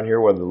judge me around here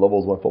whether the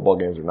Lobos win football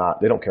games or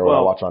not. They don't care what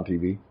I watch on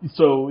TV.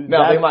 So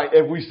now they might,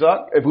 if we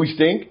suck, if we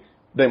stink,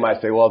 they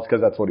might say, well, it's because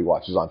that's what he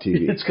watches on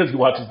TV. It's because he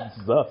watches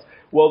This Is Us.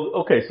 Well,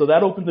 okay, so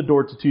that opened the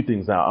door to 2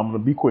 things now. I'm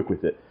going to be quick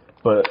with it.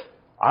 But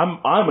I'm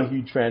a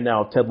huge fan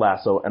now of Ted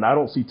Lasso, and I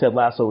don't see Ted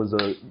Lasso as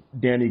a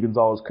Danny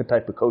Gonzalez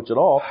type of coach at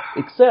all,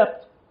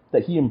 except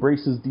that he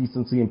embraces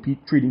decency and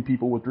treating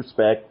people with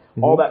respect,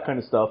 all that kind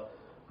of stuff.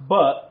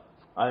 But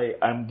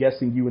I'm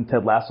guessing you and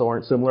Ted Lasso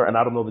aren't similar, and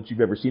I don't know that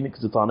you've ever seen it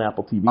because it's on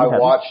Apple TV.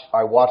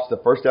 I watched the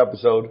first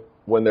episode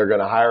when they're going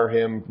to hire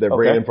him. They're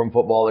bringing him from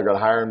football. They're going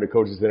to hire him to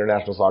coach his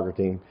international soccer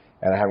team,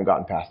 and I haven't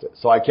gotten past it.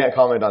 So I can't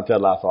comment on Ted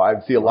Lasso. I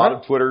see a lot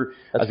of Twitter.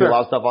 I see a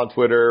lot of stuff on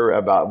Twitter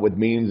with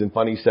memes and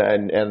funny stuff,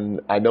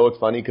 and I know it's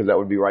funny because that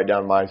would be right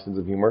down my sense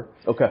of humor.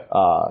 Okay.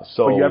 But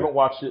you haven't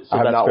watched it, so I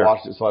have that's not fair.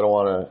 watched it, so I don't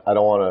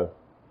want to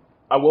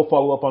I will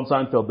follow up on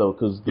Seinfeld, though,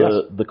 because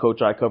the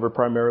coach I cover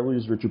primarily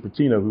is Richard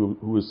Pitino,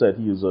 who has said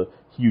he is a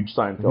huge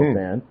Seinfeld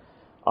fan.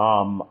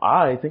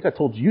 I think I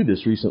told you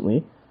this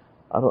recently.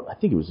 I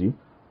think it was you.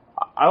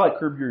 I like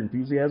Curb Your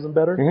Enthusiasm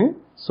better.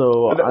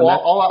 So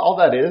all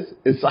that is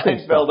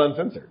Seinfeld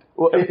uncensored.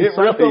 Well, it's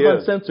really Seinfeld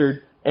is.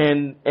 uncensored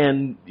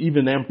and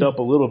even amped up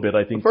a little bit,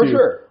 I think, For too.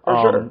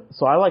 sure.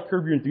 So I like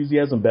Curb Your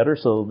Enthusiasm better.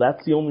 So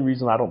that's the only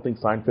reason I don't think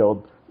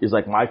Seinfeld is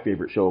like my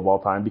favorite show of all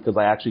time, because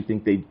I actually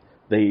think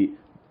they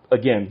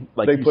again,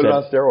 like they you put said, it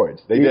on steroids.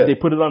 They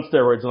put it on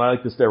steroids, and I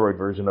like the steroid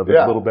version of it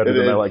a little better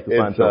than I like the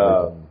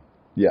Seinfeld version.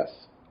 Yes.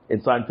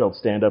 And Seinfeld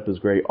stand-up is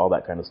great, all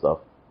that kind of stuff.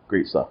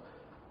 Great stuff.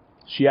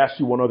 She asked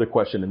you one other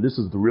question, and this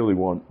is the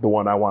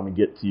one I want to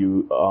get to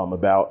you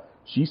about.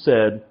 She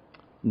said,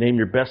 name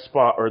your best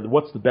spot, or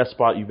what's the best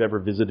spot you've ever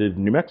visited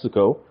in New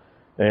Mexico?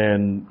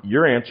 And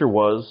your answer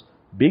was,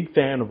 big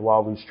fan of La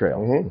Luz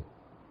Trail.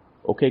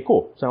 Okay,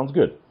 cool. Sounds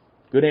good.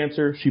 Good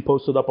answer. She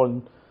posted up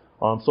on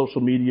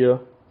social media.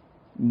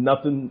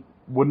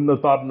 Wouldn't have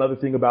thought another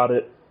thing about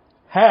it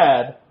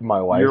had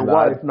my wife your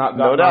wife not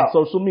gotten on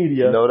social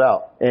media. No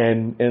doubt.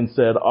 And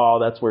said, oh,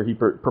 that's where he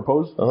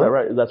proposed? Is that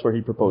right? That's where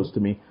he proposed to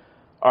me.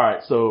 All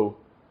right, so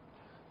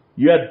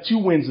you had 2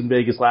 wins in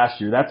Vegas last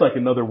year. That's like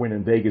another win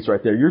in Vegas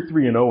right there. You're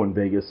 3-0 in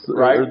Vegas.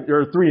 Right.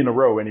 Or 3 in a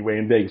row anyway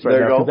in Vegas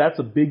right now. Because that's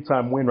a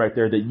big-time win right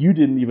there that you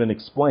didn't even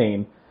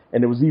explain.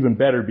 And it was even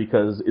better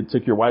because it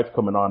took your wife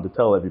coming on to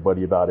tell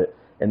everybody about it.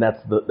 And that's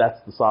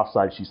the soft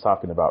side she's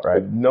talking about,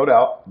 right? No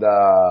doubt.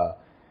 My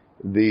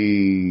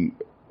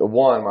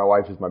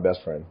wife is my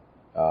best friend.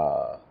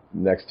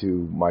 Next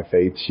to my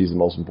faith, she's the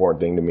most important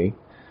thing to me.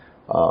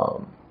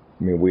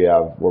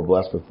 We're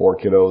blessed with 4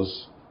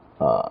 kiddos,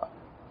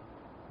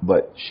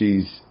 but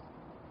she's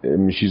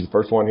the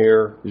first one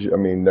here.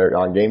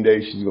 On game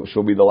day,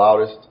 she'll be the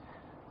loudest.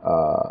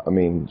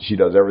 She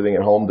does everything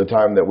at home. The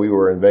time that we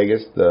were in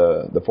Vegas,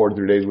 the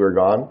 43 days we were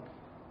gone,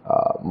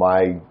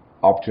 my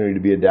opportunity to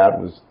be a dad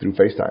was through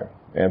FaceTime.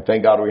 And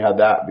thank God we had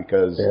that,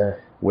 because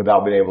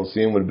without being able to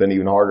see him would have been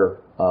even harder.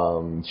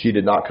 She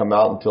did not come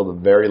out until the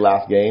very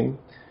last game.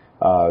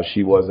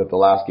 She was at the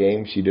last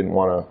game. She didn't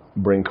want to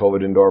bring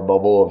COVID into our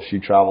bubble if she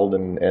traveled,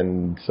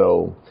 and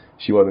so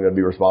she wasn't going to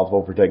be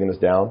responsible for taking us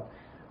down.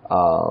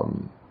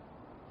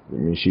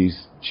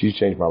 She's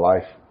changed my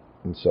life,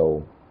 and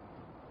so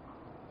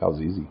that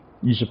was easy.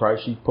 You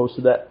surprised she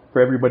posted that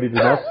for everybody to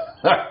know?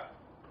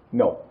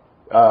 No.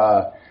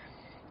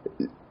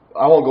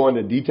 I won't go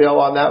into detail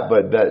on that,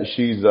 but that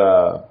she's.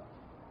 I'll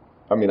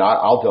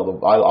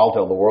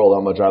tell the world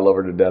how much I love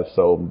her to death,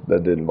 so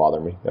that didn't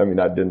bother me.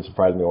 That didn't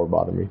surprise me or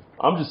bother me.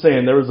 I'm just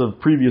saying, there was a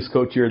previous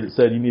coach here that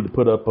said you need to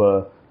put up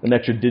an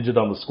extra digit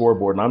on the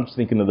scoreboard, and I'm just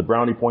thinking of the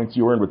brownie points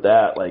you earned with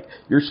that. Like,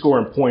 you're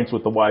scoring points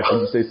with the wife when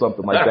you say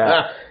something like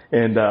that.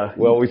 And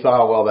well, we saw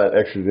how well that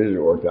extra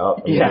digit worked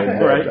out.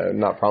 Right. I'm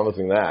not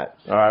promising that.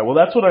 All right, well,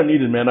 that's what I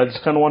needed, man. I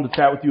just kind of wanted to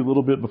chat with you a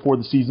little bit before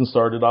the season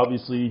started.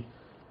 Obviously,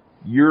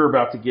 you're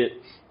about to get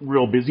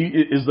real busy.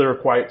 Is there a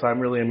quiet time,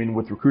 really?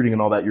 With recruiting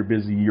and all that, you're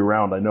busy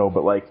year-round, I know,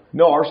 but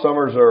No, our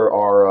summers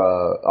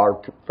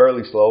are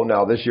fairly slow.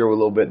 Now, this year we're a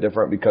little bit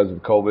different because of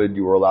COVID.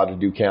 You were allowed to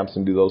do camps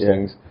and do those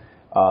things.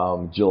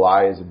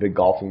 July is a big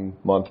golfing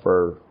month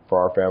for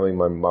our family.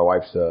 My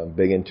wife's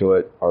big into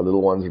it. Our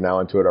little ones are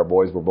now into it. Our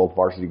boys were both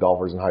varsity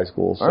golfers in high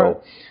school.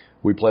 So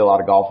we play a lot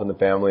of golf in the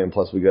family, and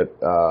plus we got,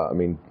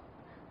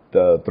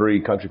 the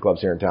 3 country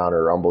clubs here in town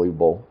are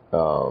unbelievable.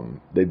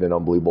 They've been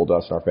unbelievable to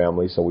us and our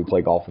family, so we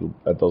play golf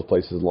at those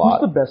places a lot.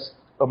 Who's the best,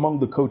 among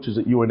the coaches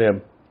at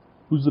UNM,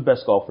 who's the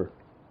best golfer?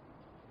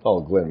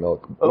 Oh, Glenn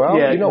Milk.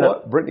 Well,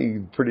 what?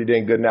 Brittany's pretty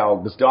dang good now.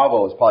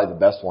 Gustavo is probably the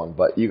best one,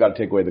 but you got to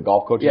take away the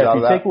golf coaches out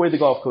of that. Yeah, if you take away the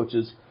golf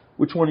coaches,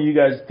 which one of you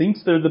guys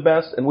thinks they're the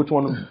best, and which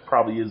one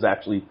probably is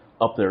actually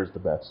up there as the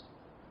best?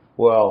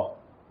 Well,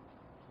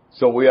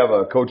 so we have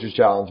a coaches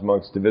challenge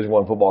amongst Division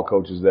I football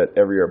coaches that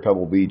every year at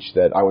Pebble Beach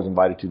that I was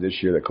invited to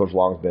this year that Coach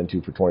Long's been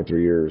to for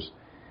 23 years.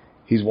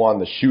 He's won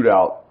the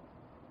shootout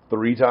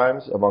 3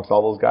 times amongst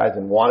all those guys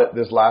and won it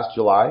this last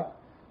July.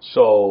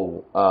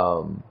 So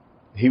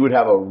he would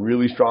have a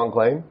really strong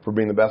claim for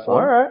being the best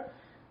one. All right.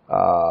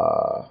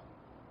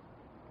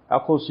 How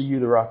close are you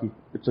to Rocky?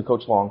 It's a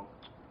Coach Long.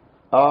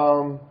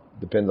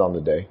 Depends on the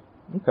day.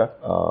 Okay.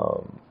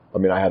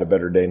 I had a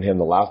better day than him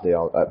the last day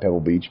at Pebble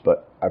Beach,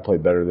 but I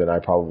played better than I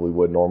probably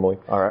would normally.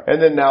 All right.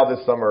 And then now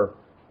this summer,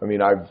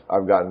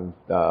 I've gotten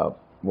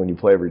when you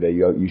play every day,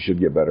 you should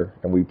get better,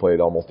 and we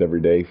played almost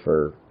every day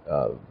for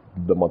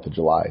the month of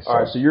July. So. All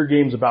right, so your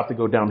game's about to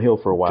go downhill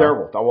for a while.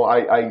 Terrible.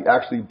 I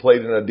actually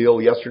played in a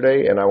deal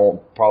yesterday, and I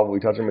won't probably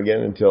touch him again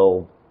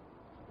until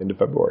into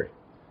February.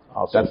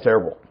 Awesome. That's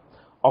terrible.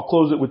 I'll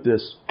close it with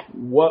this.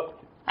 What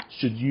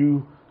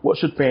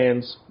should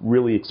fans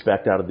really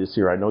expect out of this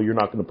year? I know you're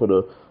not going to put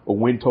a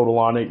win total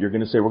on it. You're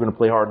going to say we're going to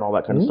play hard and all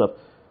that kind of stuff.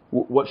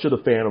 What should a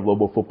fan of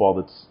Lobo football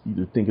that's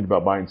either thinking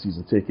about buying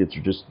season tickets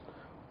or just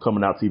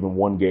coming out to even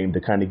one game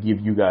to kind of give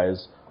you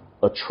guys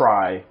a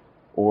try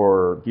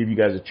or give you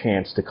guys a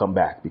chance to come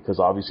back? Because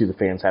obviously the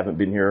fans haven't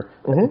been here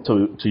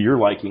to your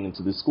liking and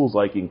to this school's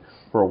liking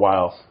for a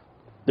while.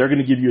 they're going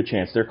to give you a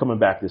chance. They're coming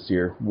back this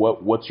year.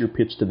 What's your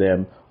pitch to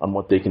them on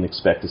what they can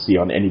expect to see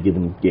on any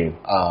given game?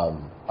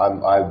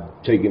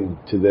 I've taken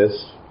to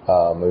this,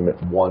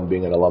 one,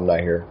 being an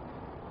alumni here,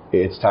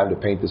 it's time to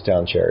paint this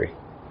town cherry.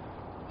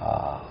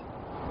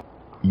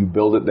 You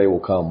build it, they will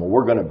come. Well,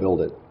 we're going to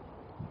build it,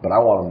 but I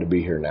want them to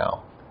be here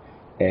now.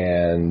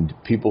 And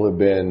people have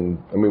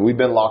been, we've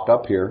been locked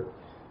up here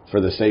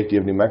for the safety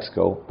of New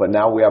Mexico, but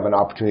now we have an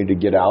opportunity to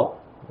get out.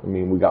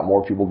 We got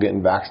more people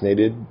getting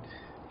vaccinated.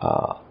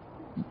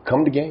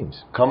 Come to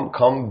games.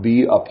 Come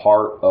be a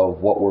part of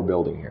what we're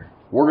building here.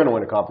 We're going to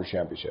win a conference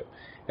championship.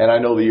 And I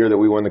know the year that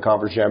we win the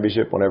conference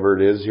championship, whenever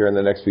it is here in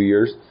the next few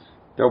years,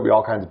 there will be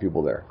all kinds of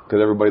people there because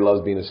everybody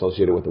loves being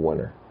associated with the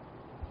winner.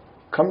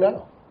 Come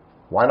now.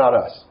 Why not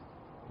us?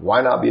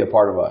 Why not be a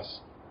part of us?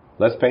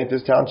 Let's paint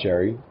this town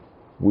cherry.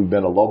 We've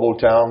been a Lobo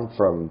town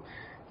from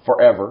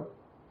forever,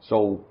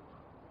 so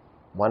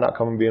why not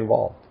come and be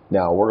involved?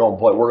 Now, we're going to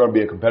play. We're going to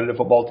be a competitive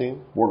football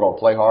team. We're going to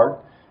play hard.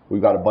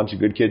 We've got a bunch of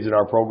good kids in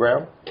our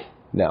program.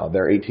 Now,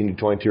 they're 18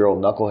 to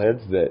 22-year-old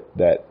knuckleheads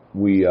that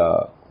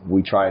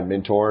we try and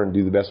mentor and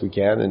do the best we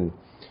can, and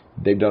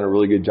they've done a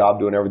really good job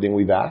doing everything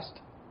we've asked.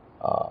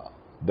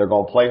 They're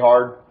going to play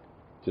hard,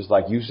 just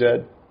like you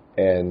said,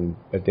 and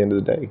at the end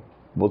of the day,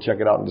 we'll check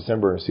it out in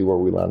December and see where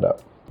we land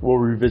up. We'll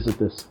revisit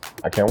this.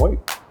 I can't wait.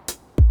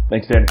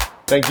 Thanks, Danny.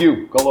 Thank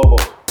you. Go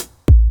Lobos.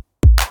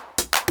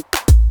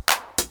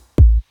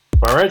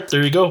 All right,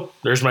 there you go.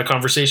 There's my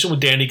conversation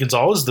with Danny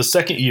Gonzalez, the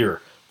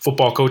second-year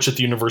football coach at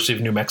the University of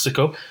New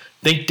Mexico.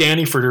 Thank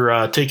Danny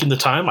for taking the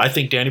time. I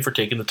thank Danny for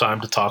taking the time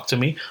to talk to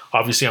me.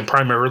 Obviously, I'm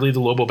primarily the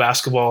Lobo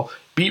basketball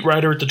beat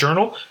writer at the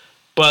Journal,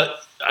 but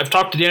I've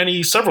talked to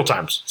Danny several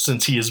times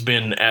since he has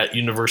been at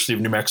University of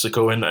New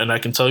Mexico, and I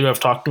can tell you I've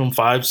talked to him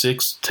 5,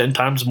 6, 10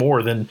 times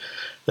more than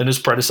his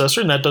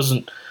predecessor, and that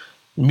doesn't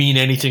mean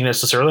anything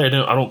necessarily. I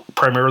don't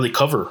primarily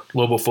cover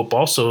Lobo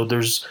football, so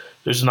there's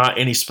not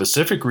any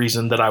specific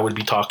reason that I would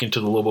be talking to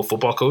the Lobo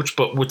football coach,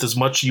 but with as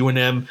much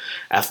UNM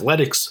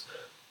athletics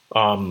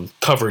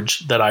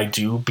coverage that I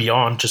do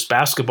beyond just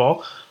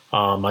basketball,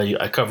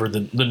 I cover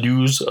the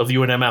news of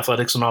UNM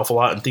athletics an awful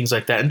lot and things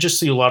like that, and just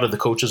see a lot of the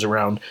coaches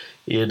around.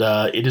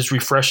 It is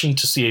refreshing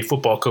to see a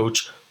football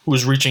coach who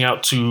is reaching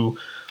out to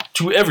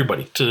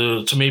everybody,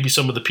 to maybe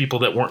some of the people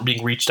that weren't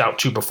being reached out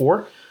to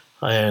before.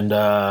 And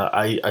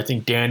I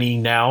think Danny,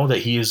 now that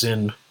he is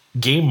in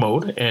game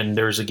mode, and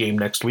there's a game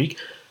next week,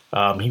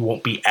 he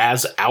won't be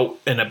as out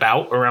and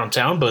about around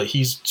town, but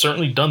he's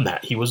certainly done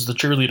that. He was the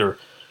cheerleader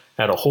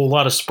at a whole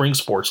lot of spring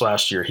sports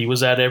last year. He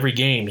was at every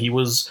game. He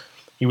was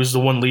the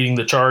one leading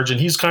the charge, and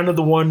he's kind of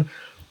the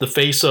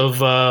face of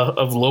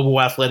Lobo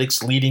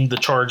athletics, leading the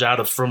charge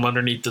out from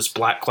underneath this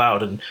black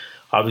cloud. And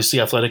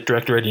obviously, athletic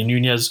director Eddie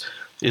Nunez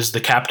is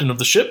the captain of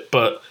the ship,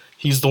 but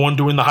he's the one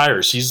doing the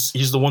hires.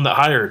 He's the one that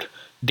hired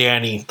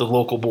Danny, the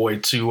local boy,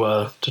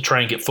 to try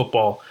and get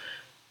football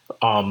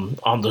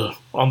on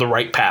the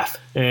right path.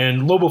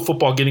 And Lobo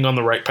football getting on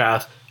the right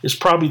path is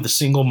probably the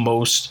single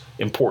most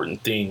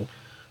important thing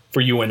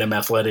for UNM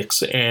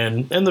athletics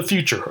and the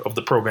future of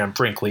the program,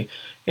 frankly.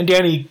 And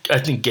Danny, I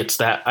think, gets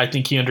that. I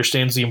think he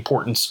understands the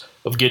importance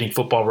of getting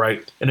football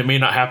right. And it may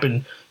not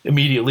happen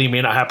immediately,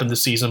 may not happen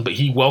this season, but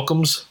he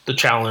welcomes the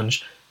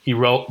challenge. He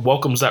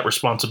welcomes that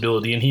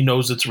responsibility, and he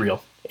knows it's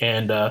real.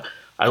 And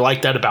I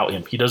like that about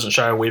him. He doesn't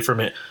shy away from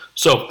it.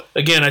 So,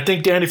 again, I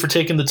thank Danny for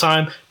taking the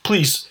time.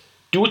 Please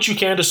do what you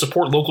can to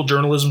support local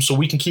journalism so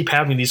we can keep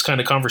having these kind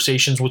of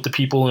conversations with the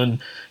people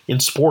in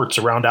sports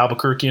around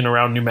Albuquerque and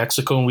around New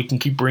Mexico, and we can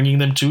keep bringing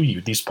them to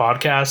you. These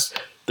podcasts,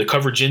 the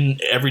coverage in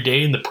every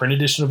day in the print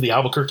edition of the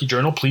Albuquerque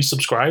Journal. Please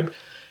subscribe.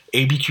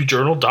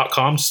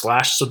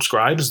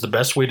 abqjournal.com/subscribe is the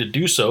best way to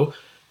do so.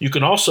 You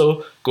can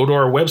also go to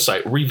our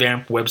website,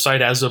 revamped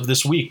website as of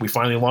this week. We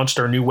finally launched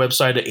our new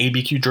website at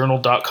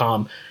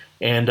abqjournal.com.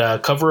 And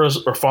cover us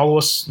or follow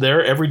us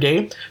there every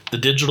day, the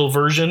digital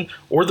version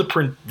or the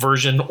print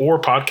version or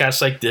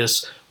podcasts like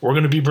this. We're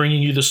going to be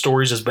bringing you the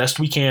stories as best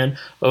we can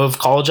of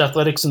college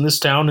athletics in this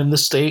town, in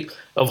this state,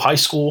 of high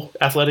school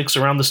athletics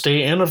around the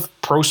state, and of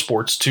pro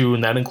sports too,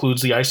 and that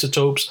includes the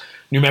Isotopes,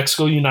 New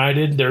Mexico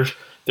United, their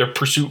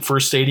pursuit for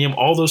a stadium,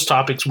 all those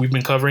topics we've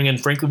been covering, and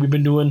frankly, we've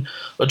been doing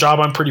a job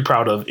I'm pretty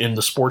proud of in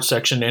the sports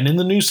section and in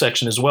the news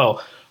section as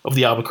well of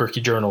the Albuquerque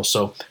Journal.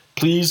 So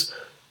please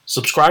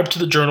subscribe to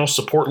the Journal,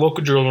 support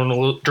local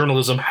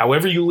journalism.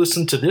 However you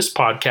listen to this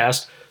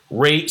podcast,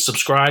 rate,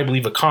 subscribe,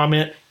 leave a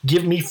comment,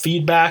 give me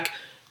feedback.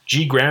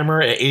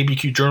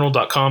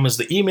 grammer@abqjournal.com is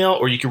the email,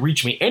 or you can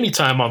reach me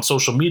anytime on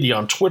social media,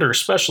 on Twitter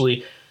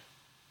especially,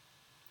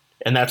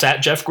 and that's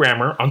at Jeff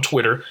Grammer on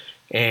Twitter,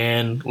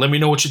 and let me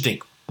know what you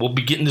think. We'll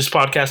be getting this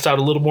podcast out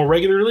a little more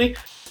regularly,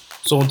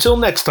 so until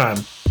next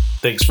time,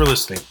 thanks for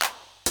listening.